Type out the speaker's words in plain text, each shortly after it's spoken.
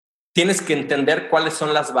tienes que entender cuáles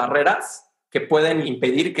son las barreras que pueden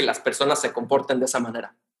impedir que las personas se comporten de esa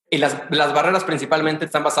manera. Y las barreras principalmente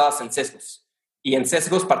están basadas en sesgos. Y en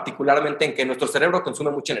sesgos particularmente en que nuestro cerebro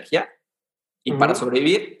consume mucha energía y para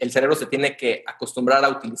sobrevivir el cerebro se tiene que acostumbrar a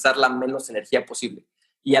utilizar la menos energía posible.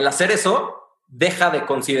 Y al hacer eso, deja de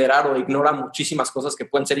considerar o ignora muchísimas cosas que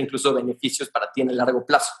pueden ser incluso beneficios para ti en el largo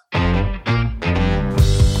plazo.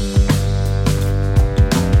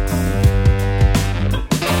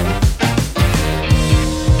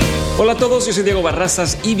 Hola a todos, yo soy Diego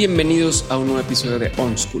Barrazas y bienvenidos a un nuevo episodio de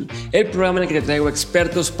UNSCHOOL, el programa en el que te traigo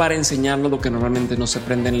expertos para enseñarnos lo que normalmente no se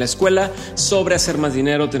aprende en la escuela sobre hacer más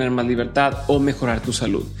dinero, tener más libertad o mejorar tu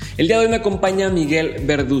salud. El día de hoy me acompaña Miguel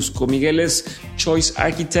Verduzco. Miguel es Choice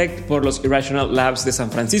Architect por los Irrational Labs de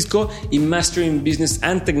San Francisco y Master in Business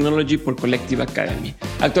and Technology por Collective Academy.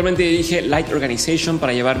 Actualmente dirige Light Organization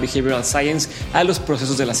para llevar Behavioral Science a los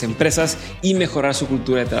procesos de las empresas y mejorar su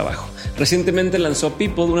cultura de trabajo. Recientemente lanzó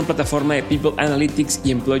People, una plataforma de People Analytics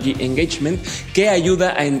y Employee Engagement que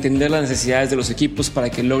ayuda a entender las necesidades de los equipos para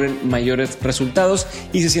que logren mayores resultados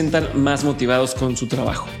y se sientan más motivados con su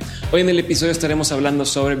trabajo. Hoy en el episodio estaremos hablando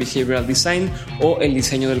sobre Behavioral Design o el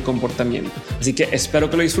diseño del comportamiento. Así que espero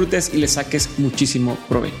que lo disfrutes y le saques muchísimo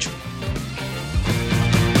provecho.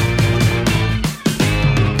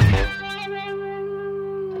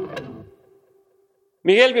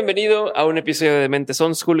 Miguel, bienvenido a un episodio de Mentes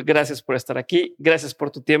UNSCHOOL. Gracias por estar aquí, gracias por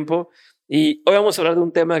tu tiempo. Y hoy vamos a hablar de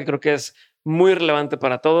un tema que creo que es muy relevante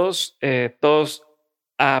para todos. Todos,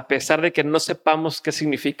 a pesar de que no sepamos qué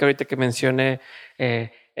significa ahorita que mencioné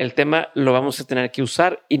el tema, lo vamos a tener que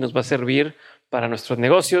usar y nos va a servir para nuestros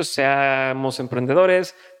negocios, seamos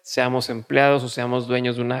emprendedores, seamos empleados o seamos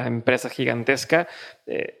dueños de una empresa gigantesca.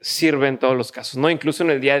 Sirve en todos los casos, ¿no? Incluso en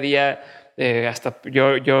el día a día. Hasta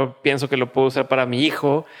yo pienso que lo puedo usar para mi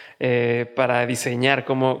hijo, para diseñar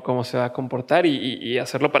cómo se va a comportar y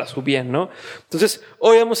hacerlo para su bien, ¿no? Entonces,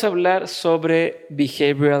 hoy vamos a hablar sobre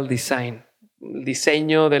Behavioral Design, el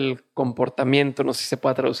diseño del comportamiento, no sé si se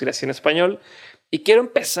puede traducir así en español. Y quiero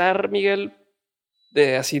empezar, Miguel,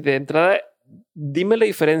 así de entrada, dime la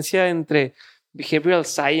diferencia entre Behavioral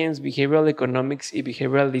Science, Behavioral Economics y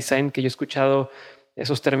Behavioral Design, que yo he escuchado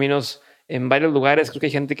esos términos en varios lugares. Creo que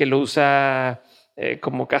hay gente que lo usa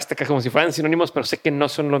como si fueran sinónimos, pero sé que no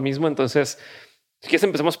son lo mismo. Entonces, si quieres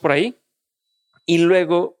empezamos por ahí y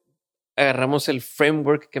luego agarramos el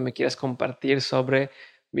framework que me quieras compartir sobre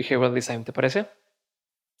Behavioral Design. ¿Te parece?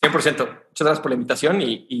 100%. Muchas gracias por la invitación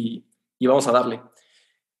y vamos a darle.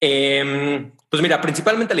 Pues mira,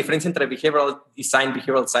 principalmente la diferencia entre Behavioral Design,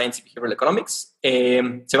 Behavioral Science y Behavioral Economics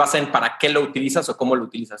se basa en para qué lo utilizas o cómo lo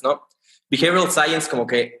utilizas, ¿no? Behavioral Science como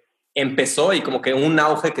que empezó y como que un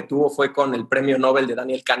auge que tuvo fue con el premio Nobel de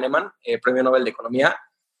Daniel Kahneman, premio Nobel de Economía.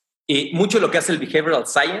 Y mucho de lo que hace el Behavioral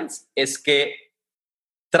Science es que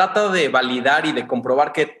trata de validar y de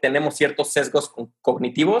comprobar que tenemos ciertos sesgos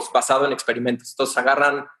cognitivos basados en experimentos. Entonces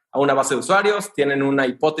agarran a una base de usuarios, tienen una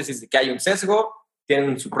hipótesis de que hay un sesgo,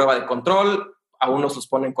 tienen su prueba de control, a unos los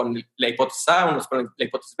ponen con la hipótesis A, a unos ponen la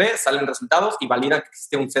hipótesis B, salen resultados y validan que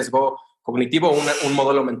existe un sesgo cognitivo, un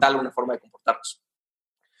modelo mental, una forma de comportarnos.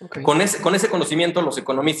 Okay. Con ese conocimiento, los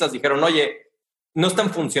economistas dijeron, oye, no están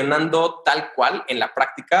funcionando tal cual en la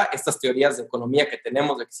práctica estas teorías de economía que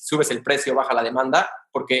tenemos, de que si subes el precio, baja la demanda,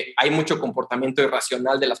 porque hay mucho comportamiento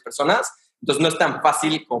irracional de las personas. Entonces, no es tan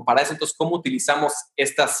fácil como para eso. Entonces, ¿cómo utilizamos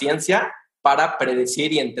esta ciencia para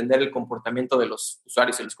predecir y entender el comportamiento de los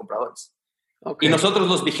usuarios y los compradores? Okay. Y nosotros,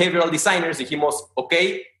 los behavioral designers, dijimos, ok,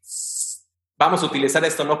 vamos a utilizar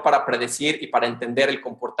esto no para predecir y para entender el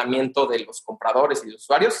comportamiento de los compradores y los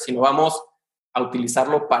usuarios, sino vamos a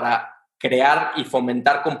utilizarlo para crear y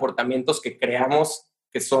fomentar comportamientos que creamos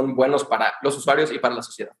que son buenos para los usuarios y para la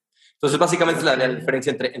sociedad. Entonces, básicamente es la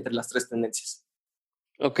diferencia entre las tres tendencias.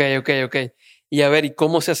 Ok. Y a ver, ¿y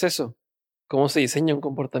cómo se hace eso? ¿Cómo se diseña un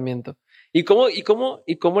comportamiento? ¿Y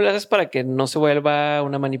cómo le haces para que no se vuelva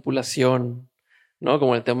una manipulación, ¿no?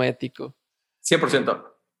 Como el tema ético. 100%.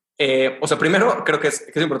 Primero creo que es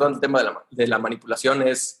importante el tema de la manipulación.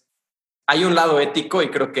 Hay un lado ético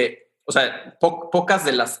y creo que, pocas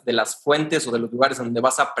de las fuentes o de los lugares donde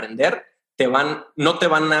vas a aprender te van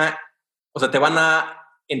a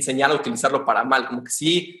enseñar a utilizarlo para mal. Como que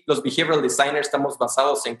sí, los behavioral designers estamos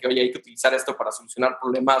basados en que, oye, hay que utilizar esto para solucionar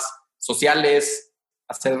problemas sociales,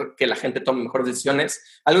 hacer que la gente tome mejores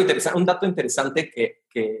decisiones. Un dato interesante que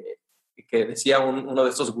decía uno de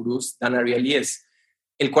estos gurús, Dan Ariely, es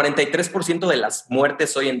el 43% de las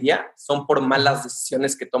muertes hoy en día son por malas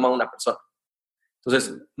decisiones que toma una persona.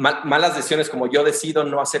 Entonces, malas decisiones como yo decido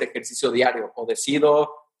no hacer ejercicio diario o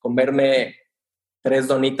decido comerme 3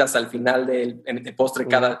 donitas al final de postre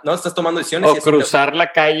cada, ¿no? Estás tomando decisiones. O cruzar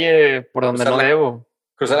la calle por donde no debo.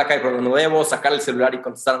 Cruzar la calle por donde no debo, sacar el celular y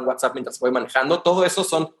contestar en WhatsApp mientras voy manejando. Todo eso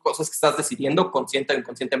son cosas que estás decidiendo consciente o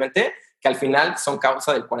inconscientemente, que al final son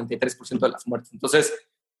causa del 43% de las muertes. Entonces,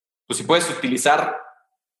 pues si puedes utilizar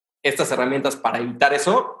estas herramientas para evitar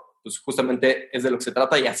eso, pues justamente es de lo que se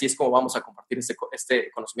trata y así es como vamos a compartir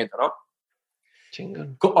este conocimiento, ¿no?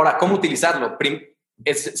 Chingón. Ahora, ¿cómo utilizarlo?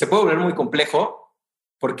 Se puede volver muy complejo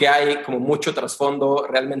porque hay como mucho trasfondo,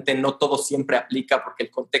 realmente no todo siempre aplica porque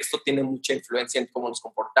el contexto tiene mucha influencia en cómo nos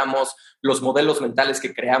comportamos, los modelos mentales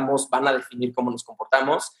que creamos van a definir cómo nos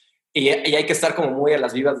comportamos y hay que estar como muy a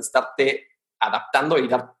las vivas de estarte adaptando y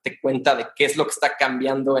darte cuenta de qué es lo que está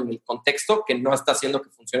cambiando en el contexto que no está haciendo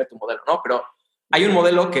que funcione tu modelo, ¿no? Pero hay un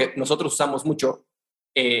modelo que nosotros usamos mucho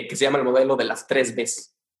que se llama el modelo de las 3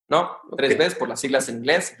 Bs, ¿no? Okay. 3 Bs por las siglas en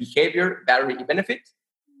inglés, Behavior, Barrier y Benefit.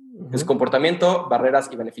 Es comportamiento, barreras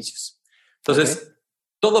y beneficios. Entonces,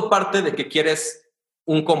 todo parte de que quieres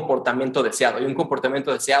un comportamiento deseado. Y un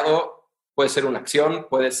comportamiento deseado puede ser una acción,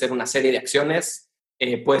 puede ser una serie de acciones,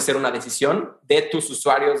 puede ser una decisión de tus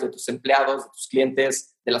usuarios, de tus empleados, de tus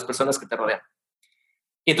clientes, de las personas que te rodean.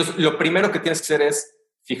 Y entonces, lo primero que tienes que hacer es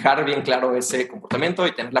fijar bien claro ese comportamiento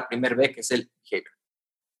y tener la primer B, que es el behavior.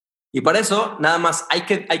 Y para eso, nada más hay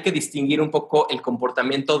que distinguir un poco el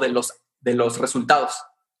comportamiento de los resultados.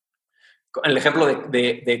 El ejemplo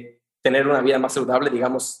de tener una vida más saludable,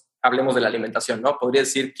 digamos, hablemos de la alimentación, ¿no? Podría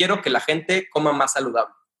decir, quiero que la gente coma más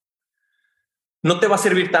saludable. No te va a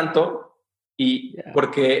servir tanto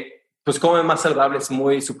porque, pues, comer más saludable es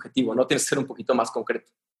muy subjetivo, ¿no? Tienes que ser un poquito más concreto.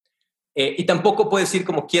 Y tampoco puedes decir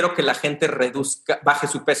como quiero que la gente baje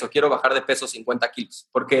su peso, quiero bajar de peso 50 kilos,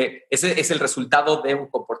 porque ese es el resultado de un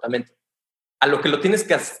comportamiento. A lo que lo tienes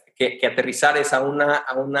que aterrizar es a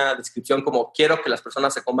una descripción como quiero que las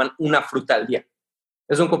personas se coman una fruta al día.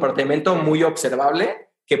 Es un comportamiento muy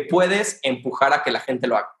observable que puedes empujar a que la gente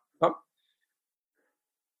lo haga, ¿no?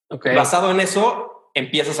 Okay. Basado en eso,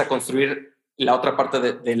 empiezas a construir la otra parte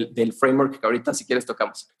del framework que ahorita, si quieres,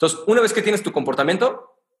 tocamos. Entonces, una vez que tienes tu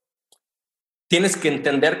comportamiento, tienes que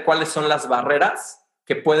entender cuáles son las barreras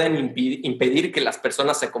que pueden impedir que las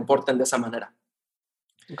personas se comporten de esa manera.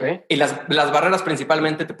 Okay. Y las barreras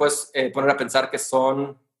principalmente te puedes poner a pensar que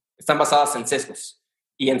están basadas en sesgos.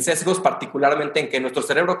 Y en sesgos particularmente en que nuestro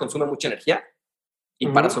cerebro consume mucha energía y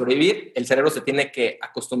para sobrevivir el cerebro se tiene que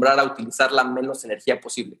acostumbrar a utilizar la menos energía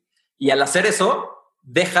posible. Y al hacer eso,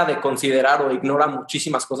 deja de considerar o ignora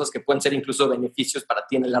muchísimas cosas que pueden ser incluso beneficios para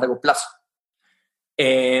ti en el largo plazo.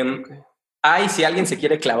 Si alguien se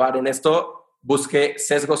quiere clavar en esto, busque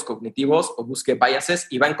sesgos cognitivos o busque biases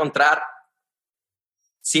y va a encontrar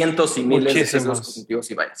cientos y miles de sesgos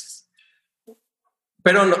cognitivos y biases.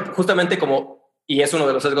 Pero justamente y es uno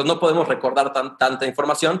de los sesgos, no podemos recordar tanta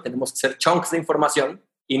información, tenemos que hacer chunks de información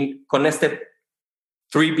y con este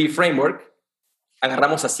 3B framework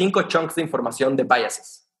agarramos a 5 chunks de información de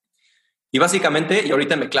biases. Y básicamente, y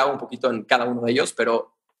ahorita me clavo un poquito en cada uno de ellos,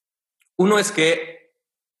 pero uno es que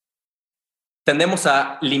tendemos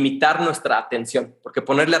a limitar nuestra atención, porque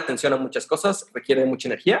ponerle atención a muchas cosas requiere mucha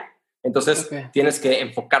energía. Entonces, tienes que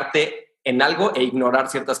enfocarte en algo e ignorar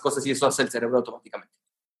ciertas cosas y eso hace el cerebro automáticamente.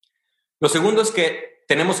 Lo segundo es que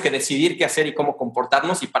tenemos que decidir qué hacer y cómo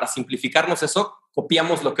comportarnos y para simplificarnos eso,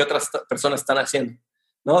 copiamos lo que otras personas están haciendo,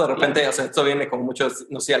 ¿no? De repente, o sea, esto viene como muchos,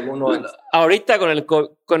 no sé, alguno... Ahorita con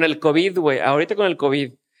el COVID, güey,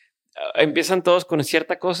 empiezan todos con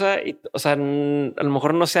cierta cosa y, o sea, a lo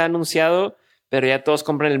mejor no se ha anunciado, pero ya todos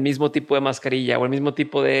compran el mismo tipo de mascarilla o el mismo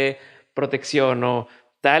tipo de protección o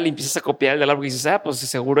tal, y empiezas a copiar el de largo y dices, pues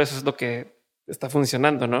seguro eso es lo que está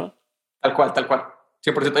funcionando, ¿no? Tal cual.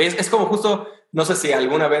 100%. Y es como justo, no sé si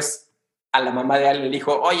alguna vez a la mamá de alguien le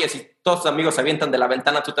dijo, oye, si todos tus amigos se avientan de la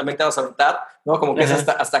ventana, tú también te vas a aventar, ¿no? Como que es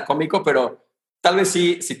hasta cómico, pero tal vez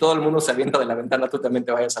sí, si todo el mundo se avienta de la ventana, tú también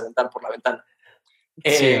te vayas a aventar por la ventana.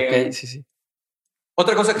 Sí.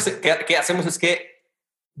 Otra cosa que hacemos es que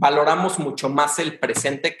valoramos mucho más el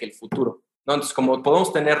presente que el futuro, ¿no? Entonces, como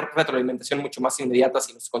podemos tener retroalimentación mucho más inmediata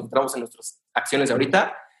si nos concentramos en nuestras acciones de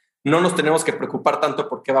ahorita, no nos tenemos que preocupar tanto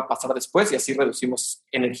por qué va a pasar después y así reducimos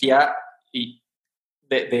energía y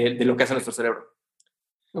de lo que hace nuestro cerebro.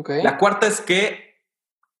 La cuarta es que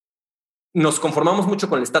nos conformamos mucho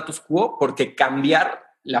con el status quo porque cambiar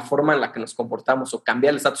la forma en la que nos comportamos o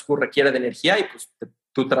cambiar el status quo requiere de energía y pues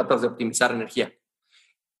tú tratas de optimizar energía.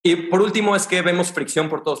 Y por último es que vemos fricción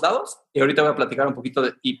por todos lados y ahorita voy a platicar un poquito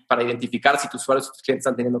y para identificar si tus usuarios o tus clientes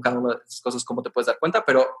están teniendo cada una de esas cosas, cómo te puedes dar cuenta,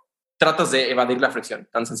 pero tratas de evadir la fricción,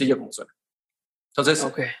 tan sencillo como suena. Entonces,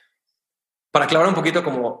 para aclarar un poquito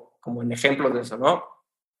como en ejemplos de eso, ¿no?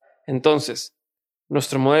 Entonces,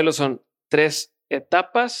 nuestro modelo son 3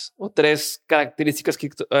 etapas o 3 características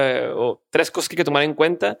o 3 cosas que hay que tomar en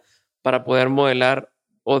cuenta para poder modelar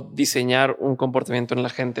o diseñar un comportamiento en la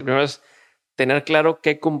gente. Primero es tener claro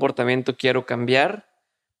qué comportamiento quiero cambiar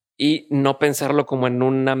y no pensarlo como en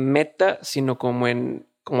una meta, sino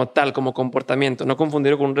como tal, como comportamiento, no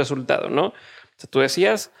confundirlo con un resultado, ¿no? O sea, tú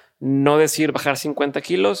decías no decir bajar 50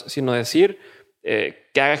 kilos, sino decir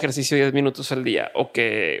que haga ejercicio 10 minutos al día o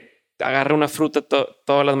que agarre una fruta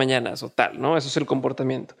todas las mañanas o tal, ¿no? Eso es el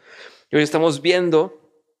comportamiento. Y hoy estamos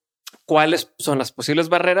viendo cuáles son las posibles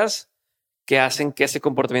barreras que hacen que ese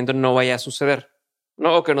comportamiento no vaya a suceder,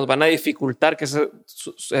 ¿no? O que nos van a dificultar que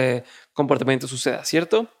ese comportamiento suceda,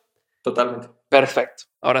 ¿cierto? Totalmente. Perfecto.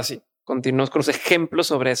 Ahora sí, continuamos con los ejemplos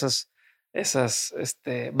sobre esas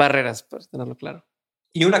barreras, para tenerlo claro.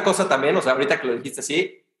 Y una cosa también, o sea, ahorita que lo dijiste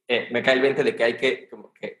así, me cae el 20 de que hay que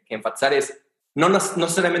enfatizar es, no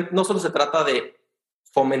solo se trata de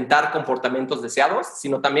fomentar comportamientos deseados,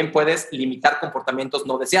 sino también puedes limitar comportamientos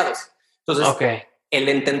no deseados. Entonces, el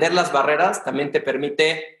entender las barreras también te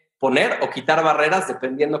permite poner o quitar barreras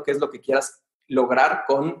dependiendo qué es lo que quieras lograr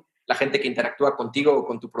con la gente que interactúa contigo o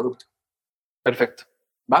con tu producto. Perfecto.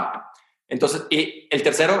 ¿Va? Entonces, y el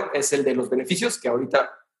tercero es el de los beneficios, que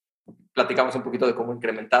ahorita platicamos un poquito de cómo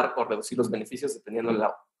incrementar o reducir los beneficios dependiendo de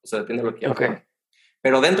lo que quieras. Okay.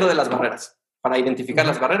 Pero dentro de las barreras, para identificar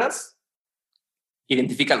las barreras,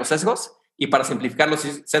 identifica los sesgos, y para simplificar los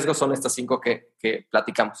sesgos son estas 5 que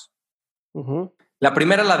platicamos. La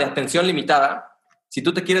primera, la de atención limitada. Si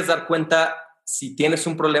tú te quieres dar cuenta si tienes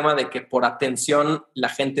un problema de que por atención la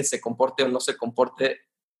gente se comporte o no se comporte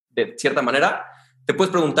de cierta manera, te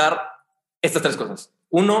puedes preguntar estas 3 cosas.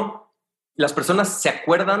 1, las personas se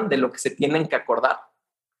acuerdan de lo que se tienen que acordar.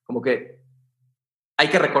 Como que hay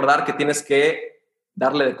que recordar que tienes que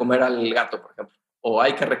darle de comer al gato, por ejemplo. O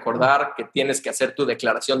hay que recordar que tienes que hacer tu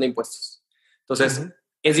declaración de impuestos. Entonces,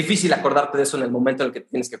 es difícil acordarte de eso en el momento en el que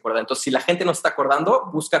tienes que acordar. Entonces, si la gente no se está acordando,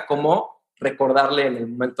 busca cómo recordarle en el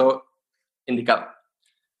momento indicado.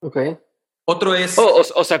 Ok. Otro es...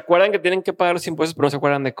 O se acuerdan que tienen que pagar los impuestos, pero no se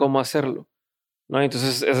acuerdan de cómo hacerlo, ¿no?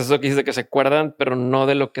 Entonces, es eso que dices de que se acuerdan, pero no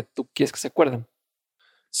de lo que tú quieres que se acuerden.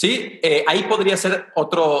 Sí, ahí podría ser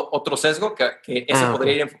otro sesgo, que ese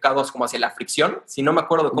podría ir enfocado como hacia la fricción. Si no me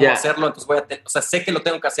acuerdo de cómo hacerlo, entonces sé que lo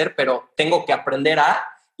tengo que hacer, pero tengo que aprender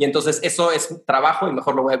y entonces eso es trabajo y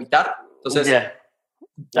mejor lo voy a evitar. Entonces,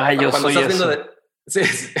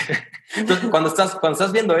 cuando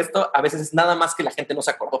estás viendo esto, a veces es nada más que la gente no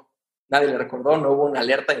se acordó. Nadie le recordó, no hubo una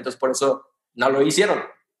alerta y entonces por eso no lo hicieron.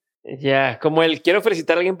 Como quiero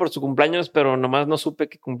felicitar a alguien por su cumpleaños, pero nomás no supe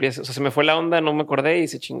que cumpliese. O sea, se me fue la onda, no me acordé y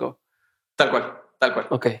se chingó. Tal cual.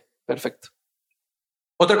 Ok, perfecto.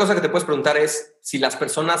 Otra cosa que te puedes preguntar es si las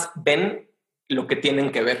personas ven lo que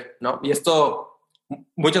tienen que ver, ¿no? Y esto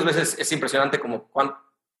muchas veces es impresionante como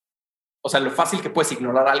lo fácil que puedes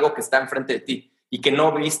ignorar algo que está enfrente de ti y que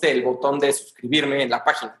no viste el botón de suscribirme en la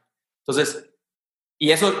página. Entonces,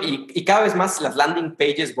 y cada vez más las landing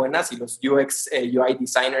pages buenas y los UX, UI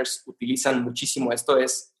designers utilizan muchísimo esto.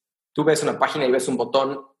 Tú ves una página y ves un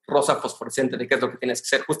botón rosa fosforescente de qué es lo que tienes que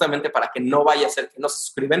hacer, justamente para que no vaya a ser que no se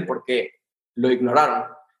suscriben porque lo ignoraron.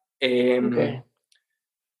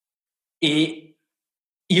 Y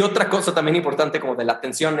otra cosa también importante como de la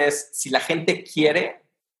atención es si la gente quiere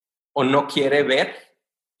o no quiere ver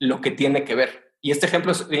lo que tiene que ver. Y este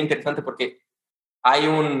ejemplo es bien interesante porque hay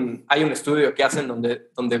un estudio que hacen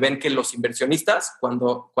donde ven que los inversionistas,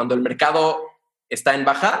 cuando el mercado está en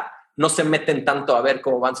baja, no se meten tanto a ver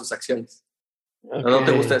cómo van sus acciones. No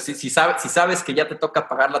te gusta. Si sabes que ya te toca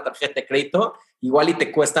pagar la tarjeta de crédito, igual y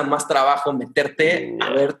te cuesta más trabajo meterte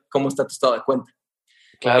a ver cómo está tu estado de cuenta.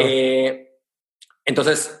 Claro.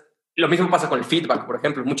 Entonces, lo mismo pasa con el feedback, por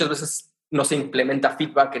ejemplo. Muchas veces no se implementa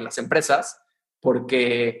feedback en las empresas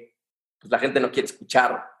porque la gente no quiere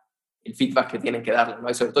escuchar el feedback que tienen que darle, ¿no?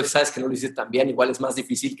 Y sobre todo si sabes que no lo hiciste tan bien, igual es más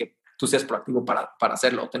difícil que tú seas proactivo para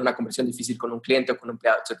hacerlo, tener una conversión difícil con un cliente o con un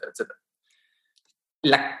empleado, etcétera, etcétera.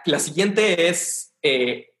 La siguiente es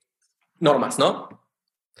normas, ¿no?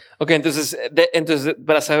 Ok, entonces,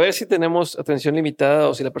 para saber si tenemos atención limitada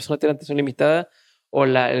o si la persona tiene atención limitada o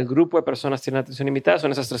el grupo de personas tiene atención limitada,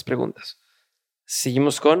 son esas 3 preguntas.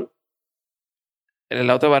 Seguimos con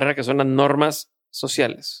la otra barrera, que son las normas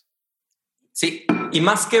sociales. Sí, y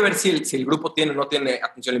más que ver si el grupo tiene o no tiene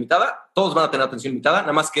atención limitada, todos van a tener atención limitada,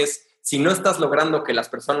 nada más que si no estás logrando que las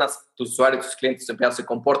personas, tus usuarios, tus clientes, tus empleados se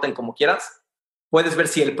comporten como quieras, puedes ver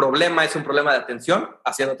si el problema es un problema de atención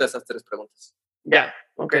haciéndote esas 3 preguntas.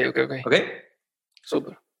 Ok.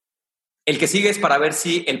 Súper. El que sigue es para ver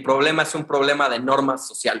si el problema es un problema de normas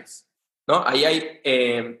sociales, ¿no? Ahí hay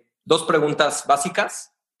 2 preguntas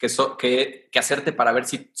básicas que hacerte para ver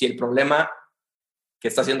si el problema que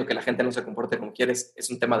está haciendo que la gente no se comporte como quieres es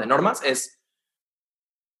un tema de normas. Es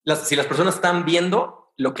si las personas están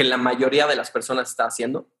viendo lo que la mayoría de las personas está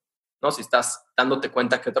haciendo, ¿no? Si estás dándote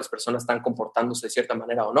cuenta que otras personas están comportándose de cierta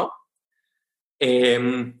manera o no.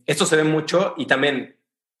 Esto se ve mucho y también,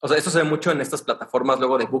 esto se ve mucho en estas plataformas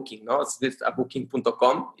luego de Booking, ¿no? A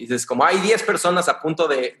booking.com y dices como hay 10 personas a punto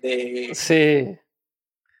de... Sí,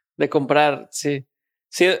 de comprar, sí.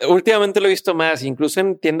 Sí, últimamente lo he visto más, incluso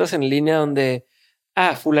en tiendas en línea donde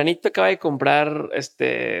fulanito acaba de comprar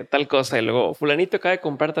tal cosa y luego fulanito acaba de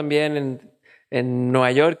comprar también en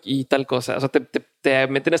Nueva York y tal cosa. O sea, te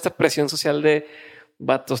meten esta presión social de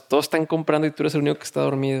vatos, todos están comprando y tú eres el único que está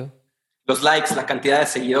dormido. Los likes, la cantidad de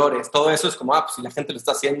seguidores, todo eso es como, pues si la gente lo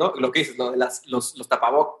está haciendo, lo que dices, lo de los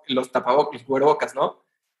tapabocas, los cubrebocas, ¿no?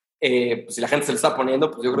 Pues si la gente se lo está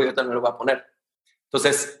poniendo, pues yo creo que yo también lo voy a poner.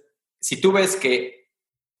 Entonces, si tú ves que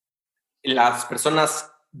las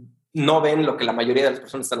personas no ven lo que la mayoría de las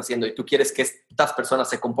personas están haciendo y tú quieres que estas personas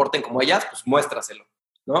se comporten como ellas, pues muéstraselo,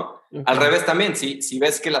 ¿no? Okay. Al revés también, si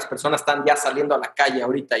ves que las personas están ya saliendo a la calle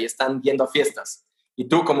ahorita y están yendo a fiestas y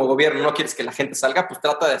tú como gobierno no quieres que la gente salga, pues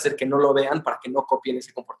trata de hacer que no lo vean para que no copien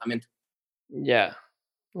ese comportamiento. Ya,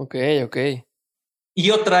 ok.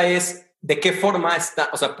 Y otra es, ¿de qué forma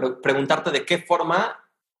preguntarte de qué forma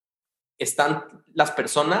están las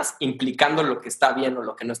personas implicando lo que está bien o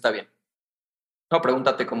lo que no está bien. No,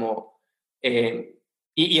 pregúntate como,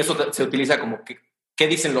 y eso se utiliza como, ¿qué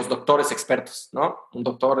dicen los doctores expertos? ¿No? Un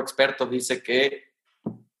doctor experto dice que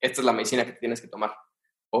esta es la medicina que tienes que tomar.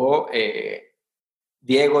 O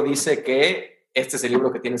Diego dice que este es el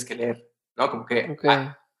libro que tienes que leer, ¿no? Como que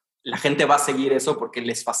la gente va a seguir eso porque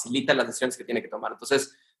les facilita las decisiones que tiene que tomar.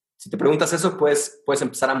 Entonces, si te preguntas eso, puedes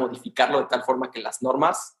empezar a modificarlo de tal forma que las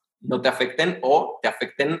normas no te afecten o te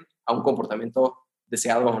afecten a un comportamiento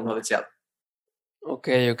deseado o no deseado. Ok,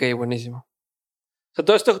 buenísimo. O sea,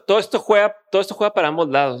 todo esto juega para ambos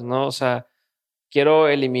lados, ¿no? O sea, quiero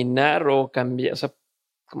eliminar o cambiar, o sea,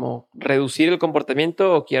 como reducir el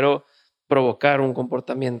comportamiento o quiero provocar un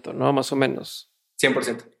comportamiento, ¿no? Más o menos.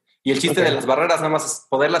 100%. Y el chiste de las barreras nada más es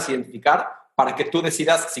poderlas identificar para que tú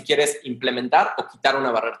decidas si quieres implementar o quitar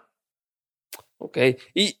una barrera. Ok.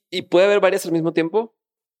 ¿Y puede haber varias al mismo tiempo?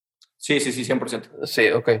 Sí, 100%. Sí,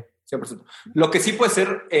 ok. 100%. Lo que sí puede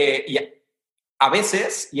ser, y a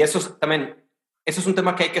veces, y eso es un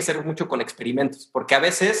tema que hay que hacer mucho con experimentos, porque a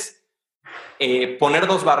veces poner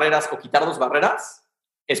 2 barreras o quitar 2 barreras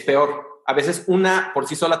es peor. A veces una por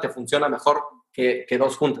sí sola te funciona mejor que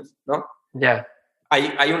 2 juntas, ¿no? Ya.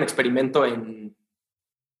 Hay un experimento en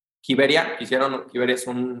Kiberia, Kiberia es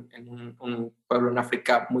un pueblo en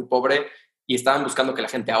África muy pobre y estaban buscando que la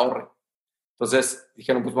gente ahorre. Entonces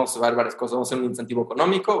dijeron, pues vamos a hacer varias cosas, vamos a hacer un incentivo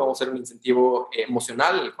económico, vamos a hacer un incentivo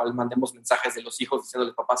emocional, en el cual mandemos mensajes de los hijos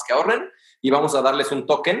diciéndoles papás que ahorren y vamos a darles un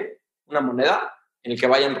token, una moneda, en el que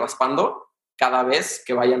vayan raspando cada vez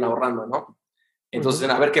que vayan ahorrando, ¿no? Entonces,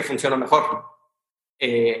 a ver qué funciona mejor.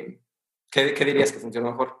 ¿Qué dirías que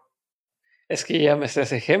funciona mejor? Es que ya me sé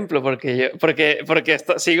ese ejemplo porque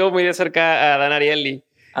sigo muy de cerca a Dan Ariely.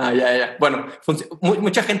 Ya. Bueno,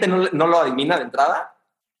 mucha gente no lo adivina de entrada,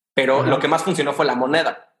 pero lo que más funcionó fue la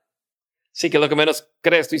moneda. Sí, que es lo que menos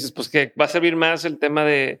crees. Tú dices, pues que va a servir más el tema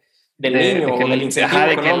del niño o del incentivo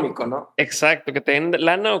económico, ¿no? Exacto, que te den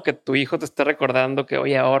lana o que tu hijo te esté recordando que,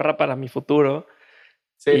 oye, ahorra para mi futuro.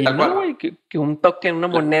 Sí, y tal cual. Güey, que un token, una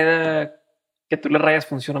moneda que tú le rayas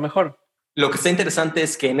funciona mejor. Lo que está interesante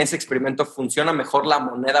es que en ese experimento funciona mejor la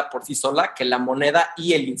moneda por sí sola que la moneda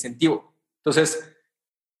y el incentivo. Entonces,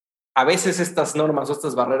 a veces estas normas o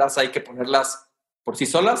estas barreras hay que ponerlas por sí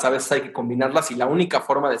solas, a veces hay que combinarlas y la única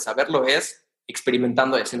forma de saberlo es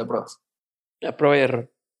experimentando y haciendo pruebas. A prueba y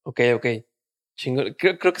error. Ok. Chingón.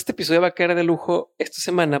 Creo que este episodio va a caer de lujo esta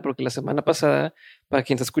semana porque la semana pasada, para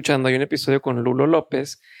quien está escuchando, hay un episodio con Lulo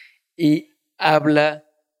López y habla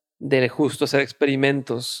de justo hacer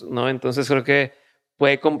experimentos, ¿no? Entonces creo que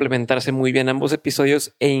puede complementarse muy bien ambos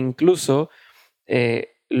episodios e incluso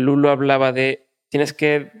Lulo hablaba de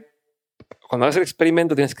cuando haces el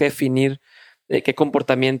experimento tienes que definir qué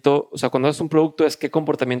comportamiento, o sea, cuando haces un producto es qué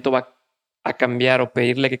comportamiento va a cambiar o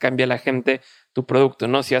pedirle que cambie a la gente tu producto,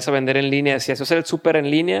 ¿no? Si vas a vender en línea, si vas a hacer el súper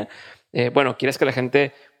en línea, quieres que la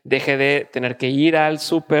gente deje de tener que ir al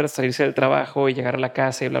súper, salirse del trabajo y llegar a la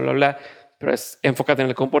casa y bla, bla, bla, pero es enfócate en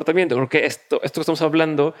el comportamiento. Creo que esto que estamos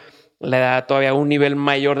hablando le da todavía un nivel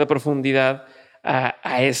mayor de profundidad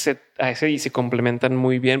a ese y se complementan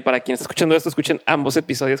muy bien. Para quien está escuchando esto, escuchen ambos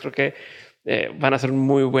episodios, creo que van a ser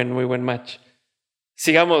muy buen match.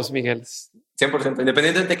 Sigamos, Miguel. 100%.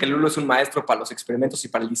 Independientemente de que Lulo es un maestro para los experimentos y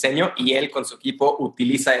para el diseño, y él con su equipo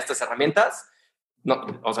utiliza estas herramientas, no,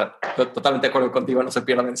 o sea, totalmente de acuerdo contigo, no se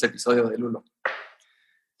pierdan ese episodio de Lulo.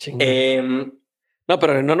 No,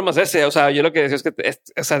 pero no nomás ese. O sea, yo lo que decía es que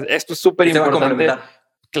o sea, esto es súper importante.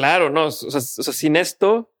 Claro, no. O sea, sin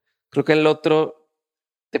esto, creo que el otro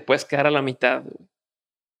te puedes quedar a la mitad.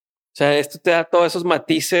 O sea, esto te da todos esos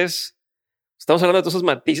matices. Estamos hablando de todos esos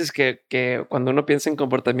matices que cuando uno piensa en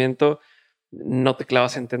comportamiento no te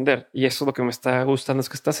clavas a entender. Y eso es lo que me está gustando. Es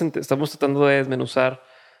que estamos tratando de desmenuzar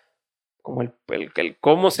como el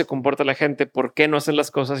cómo se comporta la gente, por qué no hacen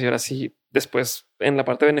las cosas, y ahora sí, después en la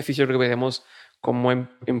parte de beneficio creo que veremos cómo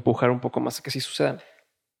empujar un poco más a que sí sucedan.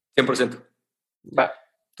 100%. Va.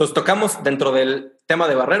 Entonces tocamos dentro del tema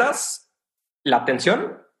de barreras, la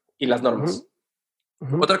atención y las normas.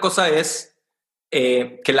 Otra cosa es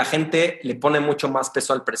que la gente le pone mucho más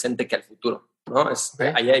peso al presente que al futuro, ¿no?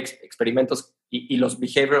 Hay experimentos y los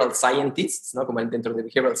behavioral scientists, ¿no? Como dentro de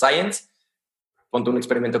behavioral science, ponte un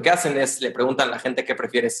experimento que hacen es, le preguntan a la gente qué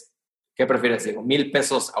prefieres, digo,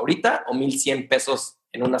 $1,000 ahorita o 1,100 pesos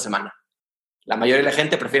en una semana. La mayoría de la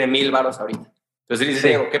gente prefiere 1,000 ahorita. Entonces dices,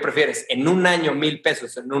 Diego, ¿qué prefieres? ¿En un año 1,000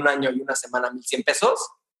 pesos, en un año y una semana 1,100 pesos?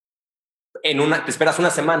 Te esperas una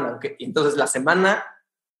semana, ¿okay? Y entonces la semana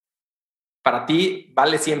para ti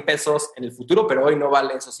vale 100 pesos en el futuro, pero hoy no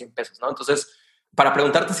vale esos 100 pesos, ¿no? Entonces, para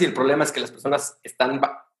preguntarte si el problema es que las personas están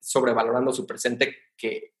sobrevalorando su presente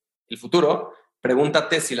que el futuro,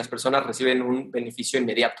 pregúntate si las personas reciben un beneficio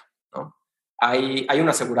inmediato, ¿no? Hay una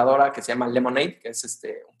aseguradora que se llama Lemonade, que es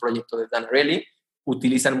un proyecto de Dan Ariely.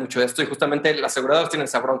 Utilizan mucho esto y justamente las aseguradoras tienen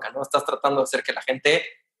esa bronca, ¿no? Estás tratando de hacer que la gente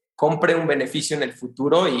compre un beneficio en el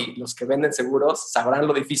futuro y los que venden seguros sabrán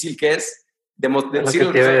lo difícil que es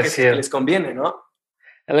decir que les conviene, ¿no?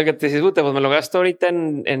 Es lo que te dices, puta, pues me lo gasto ahorita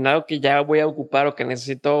en algo que ya voy a ocupar o que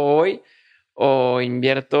necesito hoy, o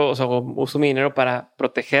invierto, o sea, uso mi dinero para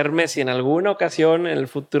protegerme si en alguna ocasión en el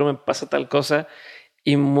futuro me pasa tal cosa,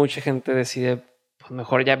 y mucha gente decide, pues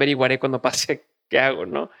mejor ya averiguaré cuando pase qué hago,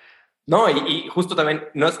 ¿no? No, y justo también,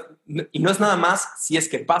 no es nada más si es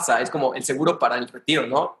que pasa, es como el seguro para el retiro,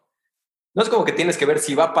 ¿no? No es como que tienes que ver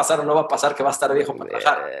si va a pasar o no va a pasar, que va a estar viejo para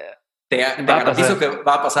trabajar. Te garantizo que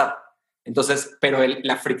va a pasar. Entonces, pero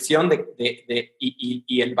la fricción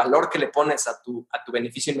y el valor que le pones a tu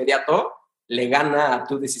beneficio inmediato le gana a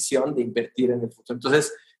tu decisión de invertir en el futuro.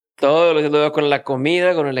 Entonces, todo lo veo con la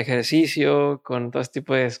comida, con el ejercicio, con todo este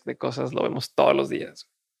tipo de cosas, lo vemos todos los días.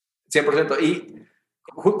 100%. Y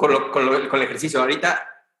con el ejercicio ahorita,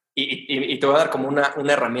 y te voy a dar como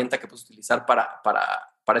una herramienta que puedes utilizar para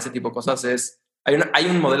ese tipo de cosas, hay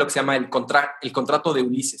un modelo que se llama el contrato de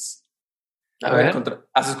Ulises. A ver,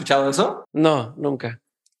 ¿has escuchado de eso? No, nunca.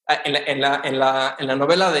 En la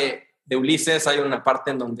novela de Ulises hay una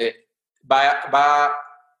parte en donde va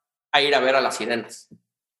a ir a ver a las sirenas.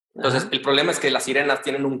 Entonces, el problema es que las sirenas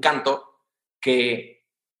tienen un canto que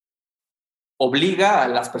obliga a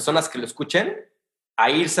las personas que lo escuchen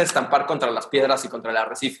a irse a estampar contra las piedras y contra el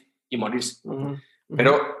arrecife y morirse.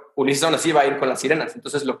 Pero Ulises aún así va a ir con las sirenas.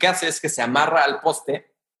 Entonces, lo que hace es que se amarra al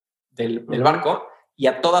poste del barco y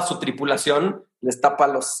a toda su tripulación les tapa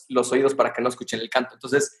los oídos para que no escuchen el canto.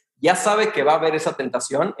 Entonces, ya sabe que va a haber esa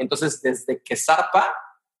tentación. Entonces, desde que zarpa,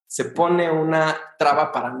 se pone una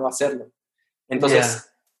traba para no hacerlo.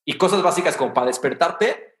 Entonces, y cosas básicas como para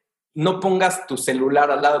despertarte, no pongas tu celular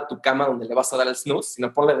al lado de tu cama donde le vas a dar el snooze,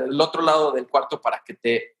 sino ponle del otro lado del cuarto para que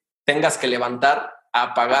te tengas que levantar a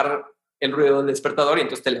apagar el ruido del despertador y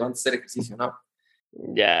entonces te levantas a hacer ejercicio, ¿no?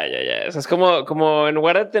 Ya. O sea, es como en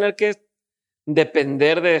lugar de tener que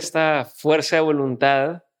depender de esta fuerza de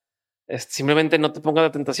voluntad, simplemente no te pongas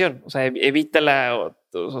la tentación. O sea, evítala.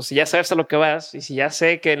 O si ya sabes a lo que vas y si ya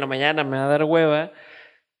sé que en la mañana me va a dar hueva,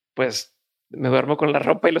 pues me duermo con la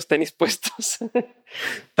ropa y los tenis puestos.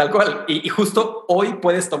 Tal cual. Y justo hoy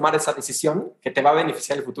puedes tomar esa decisión que te va a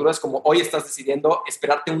beneficiar en el futuro. Es como hoy estás decidiendo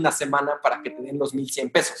esperarte una semana para que te den los 1,100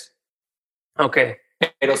 pesos. Ok.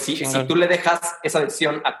 Pero si tú le dejas esa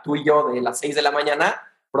decisión a tú y yo de las 6 de la mañana,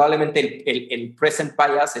 probablemente el present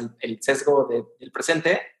bias, el sesgo del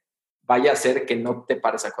presente, vaya a hacer que no te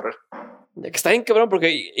pares a correr. Que está bien cabrón,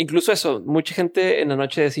 porque incluso eso, mucha gente en la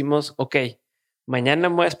noche decimos, ok, mañana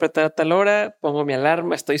me voy a despertar a tal hora, pongo mi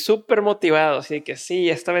alarma, estoy súper motivado, así que sí,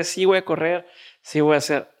 esta vez sí voy a correr, sí voy a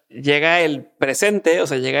hacer. Llega el presente, o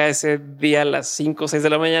sea, llega ese día a las 5 o 6 de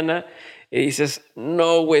la mañana y dices,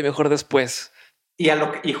 no, güey, mejor después.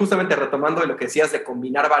 Y justamente retomando lo que decías de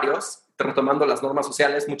combinar varios, retomando las normas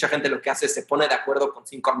sociales, mucha gente lo que hace es se pone de acuerdo con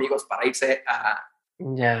 5 amigos para irse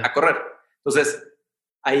a correr. Entonces,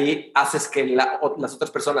 ahí haces que las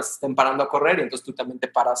otras personas estén parando a correr y entonces tú también te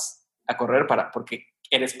paras a correr porque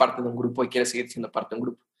eres parte de un grupo y quieres seguir siendo parte de un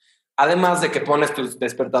grupo. Además de que pones tu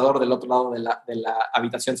despertador del otro lado de la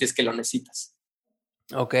habitación si es que lo necesitas.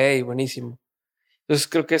 Ok, buenísimo. Entonces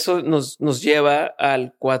creo que eso nos lleva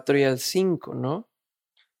al 4 y al 5, ¿no?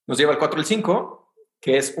 Nos lleva al 4 y el 5,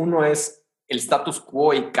 que uno es el status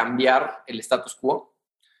quo y cambiar el status quo.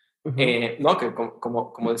 Uh-huh. ¿No? Que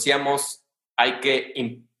como decíamos, hay que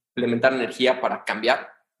implementar energía para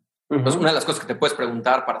cambiar. Uh-huh. Entonces, una de las cosas que te puedes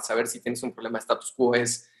preguntar para saber si tienes un problema de status quo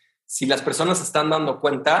es si las personas se están dando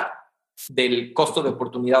cuenta del costo de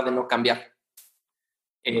oportunidad de no cambiar.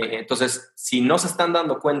 Entonces, si no se están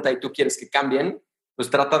dando cuenta y tú quieres que cambien, pues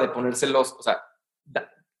trata de ponérselos, o sea,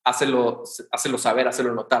 hácelo saber,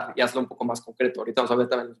 hácelo notar y hazlo un poco más concreto. Ahorita vamos a ver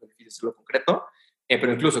también los beneficios de hacerlo concreto,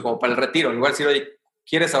 pero incluso como para el retiro, en lugar de decir, oye,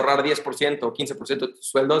 quieres ahorrar 10% o 15% de tus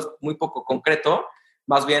sueldos, muy poco concreto,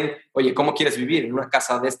 más bien, oye, ¿cómo quieres vivir? En una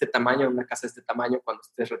casa de este tamaño, en una casa de este tamaño cuando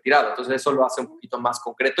estés retirado. Entonces eso lo hace un poquito más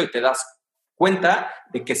concreto y te das cuenta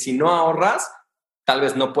de que si no ahorras, tal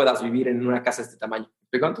vez no puedas vivir en una casa de este tamaño. ¿Me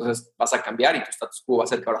explico? Entonces vas a cambiar y tu status quo va a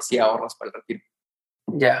ser que ahora sí ahorras para el retiro.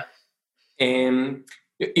 Ya.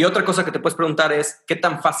 Y otra cosa que te puedes preguntar es, ¿qué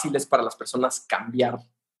tan fácil es para las personas cambiar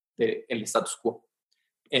el status quo?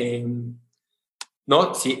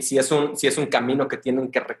 ¿No? Si es un camino que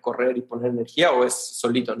tienen que recorrer y poner energía o es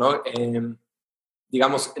solito, ¿no?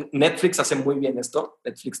 Digamos, Netflix hace muy bien esto.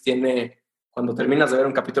 Netflix tiene, cuando terminas de ver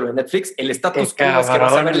un capítulo de Netflix, el status quo es que vas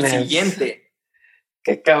a ver el siguiente.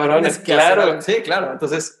 ¡Qué cabrones! Claro. Sí, claro.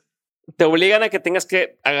 Entonces te obligan a que tengas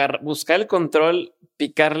que buscar el control,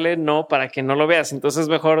 picarle no para que no lo veas. Entonces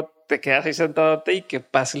mejor te quedas ahí sentado y que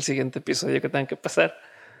pase el siguiente episodio que tenga que pasar.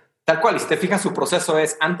 Tal cual, y si te fijas, su proceso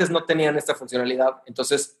es, antes no tenían esta funcionalidad,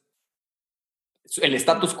 entonces el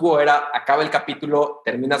status quo era, acaba el capítulo,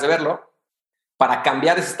 terminas de verlo. Para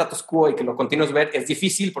cambiar ese status quo y que lo continúes ver es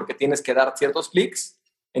difícil porque tienes que dar ciertos clics.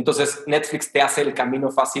 Entonces Netflix te hace el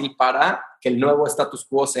camino fácil para que el nuevo status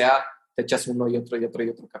quo sea, te echas uno y otro y otro y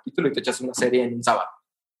otro capítulo y te echas una serie en un sábado.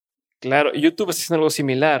 Claro, YouTube está haciendo algo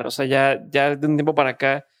similar. O sea, ya de un tiempo para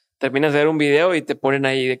acá terminas de ver un video y te ponen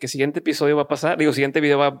ahí de que siguiente episodio va a pasar. Siguiente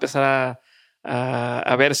video va a empezar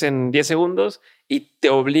a verse en 10 segundos y te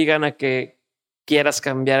obligan a que quieras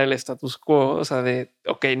cambiar el status quo. O sea,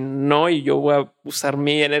 ok, no, y yo voy a usar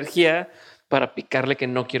mi energía para picarle que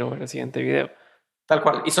no quiero ver el siguiente video. Tal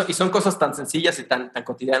cual. Y son cosas tan sencillas y tan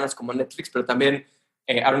cotidianas como Netflix, pero también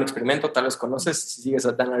hará un experimento, tal vez conoces, si sigues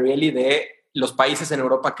a Dan Ariely, de los países en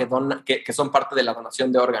Europa que son parte de la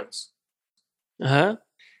donación de órganos. Ajá.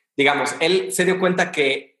 Digamos, él se dio cuenta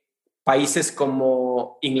que países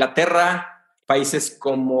como Inglaterra, países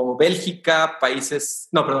como Bélgica,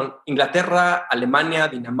 Inglaterra, Alemania,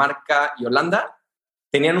 Dinamarca y Holanda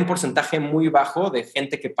tenían un porcentaje muy bajo de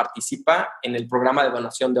gente que participa en el programa de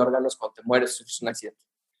donación de órganos cuando te mueres, sufres un accidente.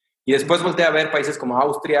 Y después volteé a ver países como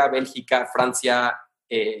Austria, Bélgica, Francia,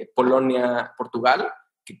 Polonia, Portugal,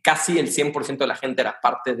 que casi el 100% de la gente era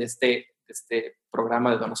parte de este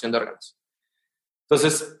programa de donación de órganos.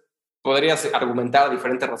 Entonces, podrías argumentar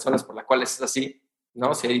diferentes razones por las cuales es así,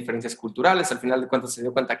 ¿no? Si hay diferencias culturales, al final de cuentas se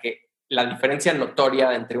dio cuenta que la diferencia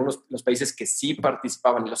notoria entre los países que sí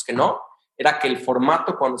participaban y los que no, era que el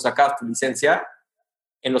formato cuando sacabas tu licencia,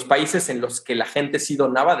 en los países en los que la gente sí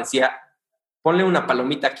donaba, decía, ponle una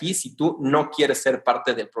palomita aquí si tú no quieres ser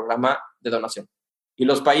parte del programa de donación. Y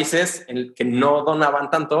los países en el que no donaban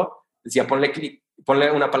tanto, decía,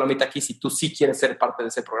 ponle una palomita aquí si tú sí quieres ser parte de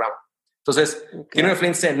ese programa. Entonces, tiene una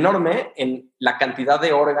influencia enorme en la cantidad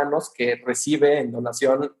de órganos que recibe en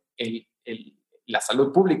donación la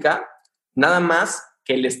salud pública, nada más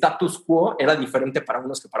que el status quo era diferente para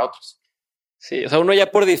unos que para otros. Sí, o sea, uno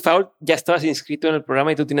ya por default ya estabas inscrito en el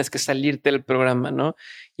programa y tú tienes que salirte del programa, ¿no?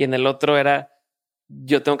 Y en el otro era,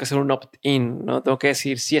 yo tengo que hacer un opt-in, ¿no? Tengo que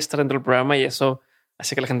decir sí estar dentro del programa y eso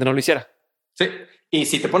hace que la gente no lo hiciera. Sí, y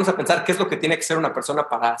si te pones a pensar qué es lo que tiene que ser una persona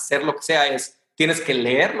para hacer lo que sea, tienes que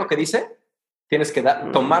leer lo que dice, tienes que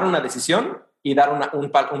tomar una decisión y dar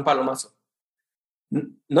un palomazo.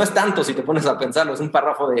 No es tanto si te pones a pensarlo, es un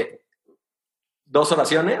párrafo de 2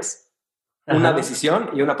 oraciones, una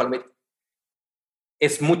decisión y una palomita.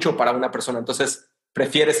 Es mucho para una persona, entonces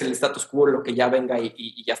prefieres el status quo, lo que ya venga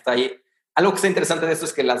y ya está ahí. Algo que está interesante de esto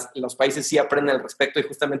es que los países sí aprenden al respecto y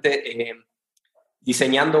justamente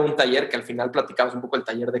diseñando un taller, que al final platicamos un poco el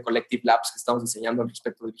taller de Collective Labs que estamos diseñando al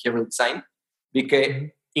respecto de Behavioral Design, vi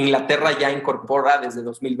que Inglaterra ya incorpora desde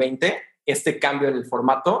 2020 este cambio en el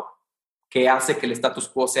formato que hace que el status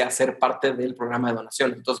quo sea ser parte del programa de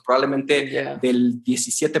donación. Entonces, probablemente del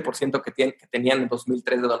 17% que tenían en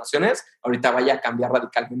 2003 de donaciones, ahorita vaya a cambiar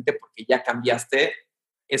radicalmente porque ya cambiaste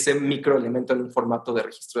ese microelemento en un formato de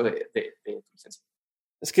registro de tu licencia.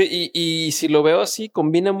 Es que, y si lo veo así,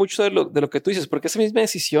 combina mucho de lo que tú dices, porque esa misma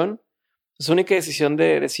decisión es la única decisión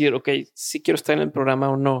de decir, ok, si quiero estar en el programa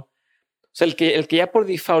o no. O sea, el que ya por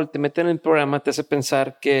default te mete en el programa te hace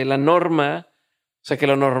pensar que la norma, o sea, que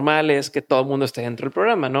lo normal es que todo el mundo esté dentro del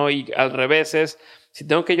programa, ¿no? Y al revés es, si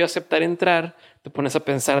tengo que yo aceptar entrar, te pones a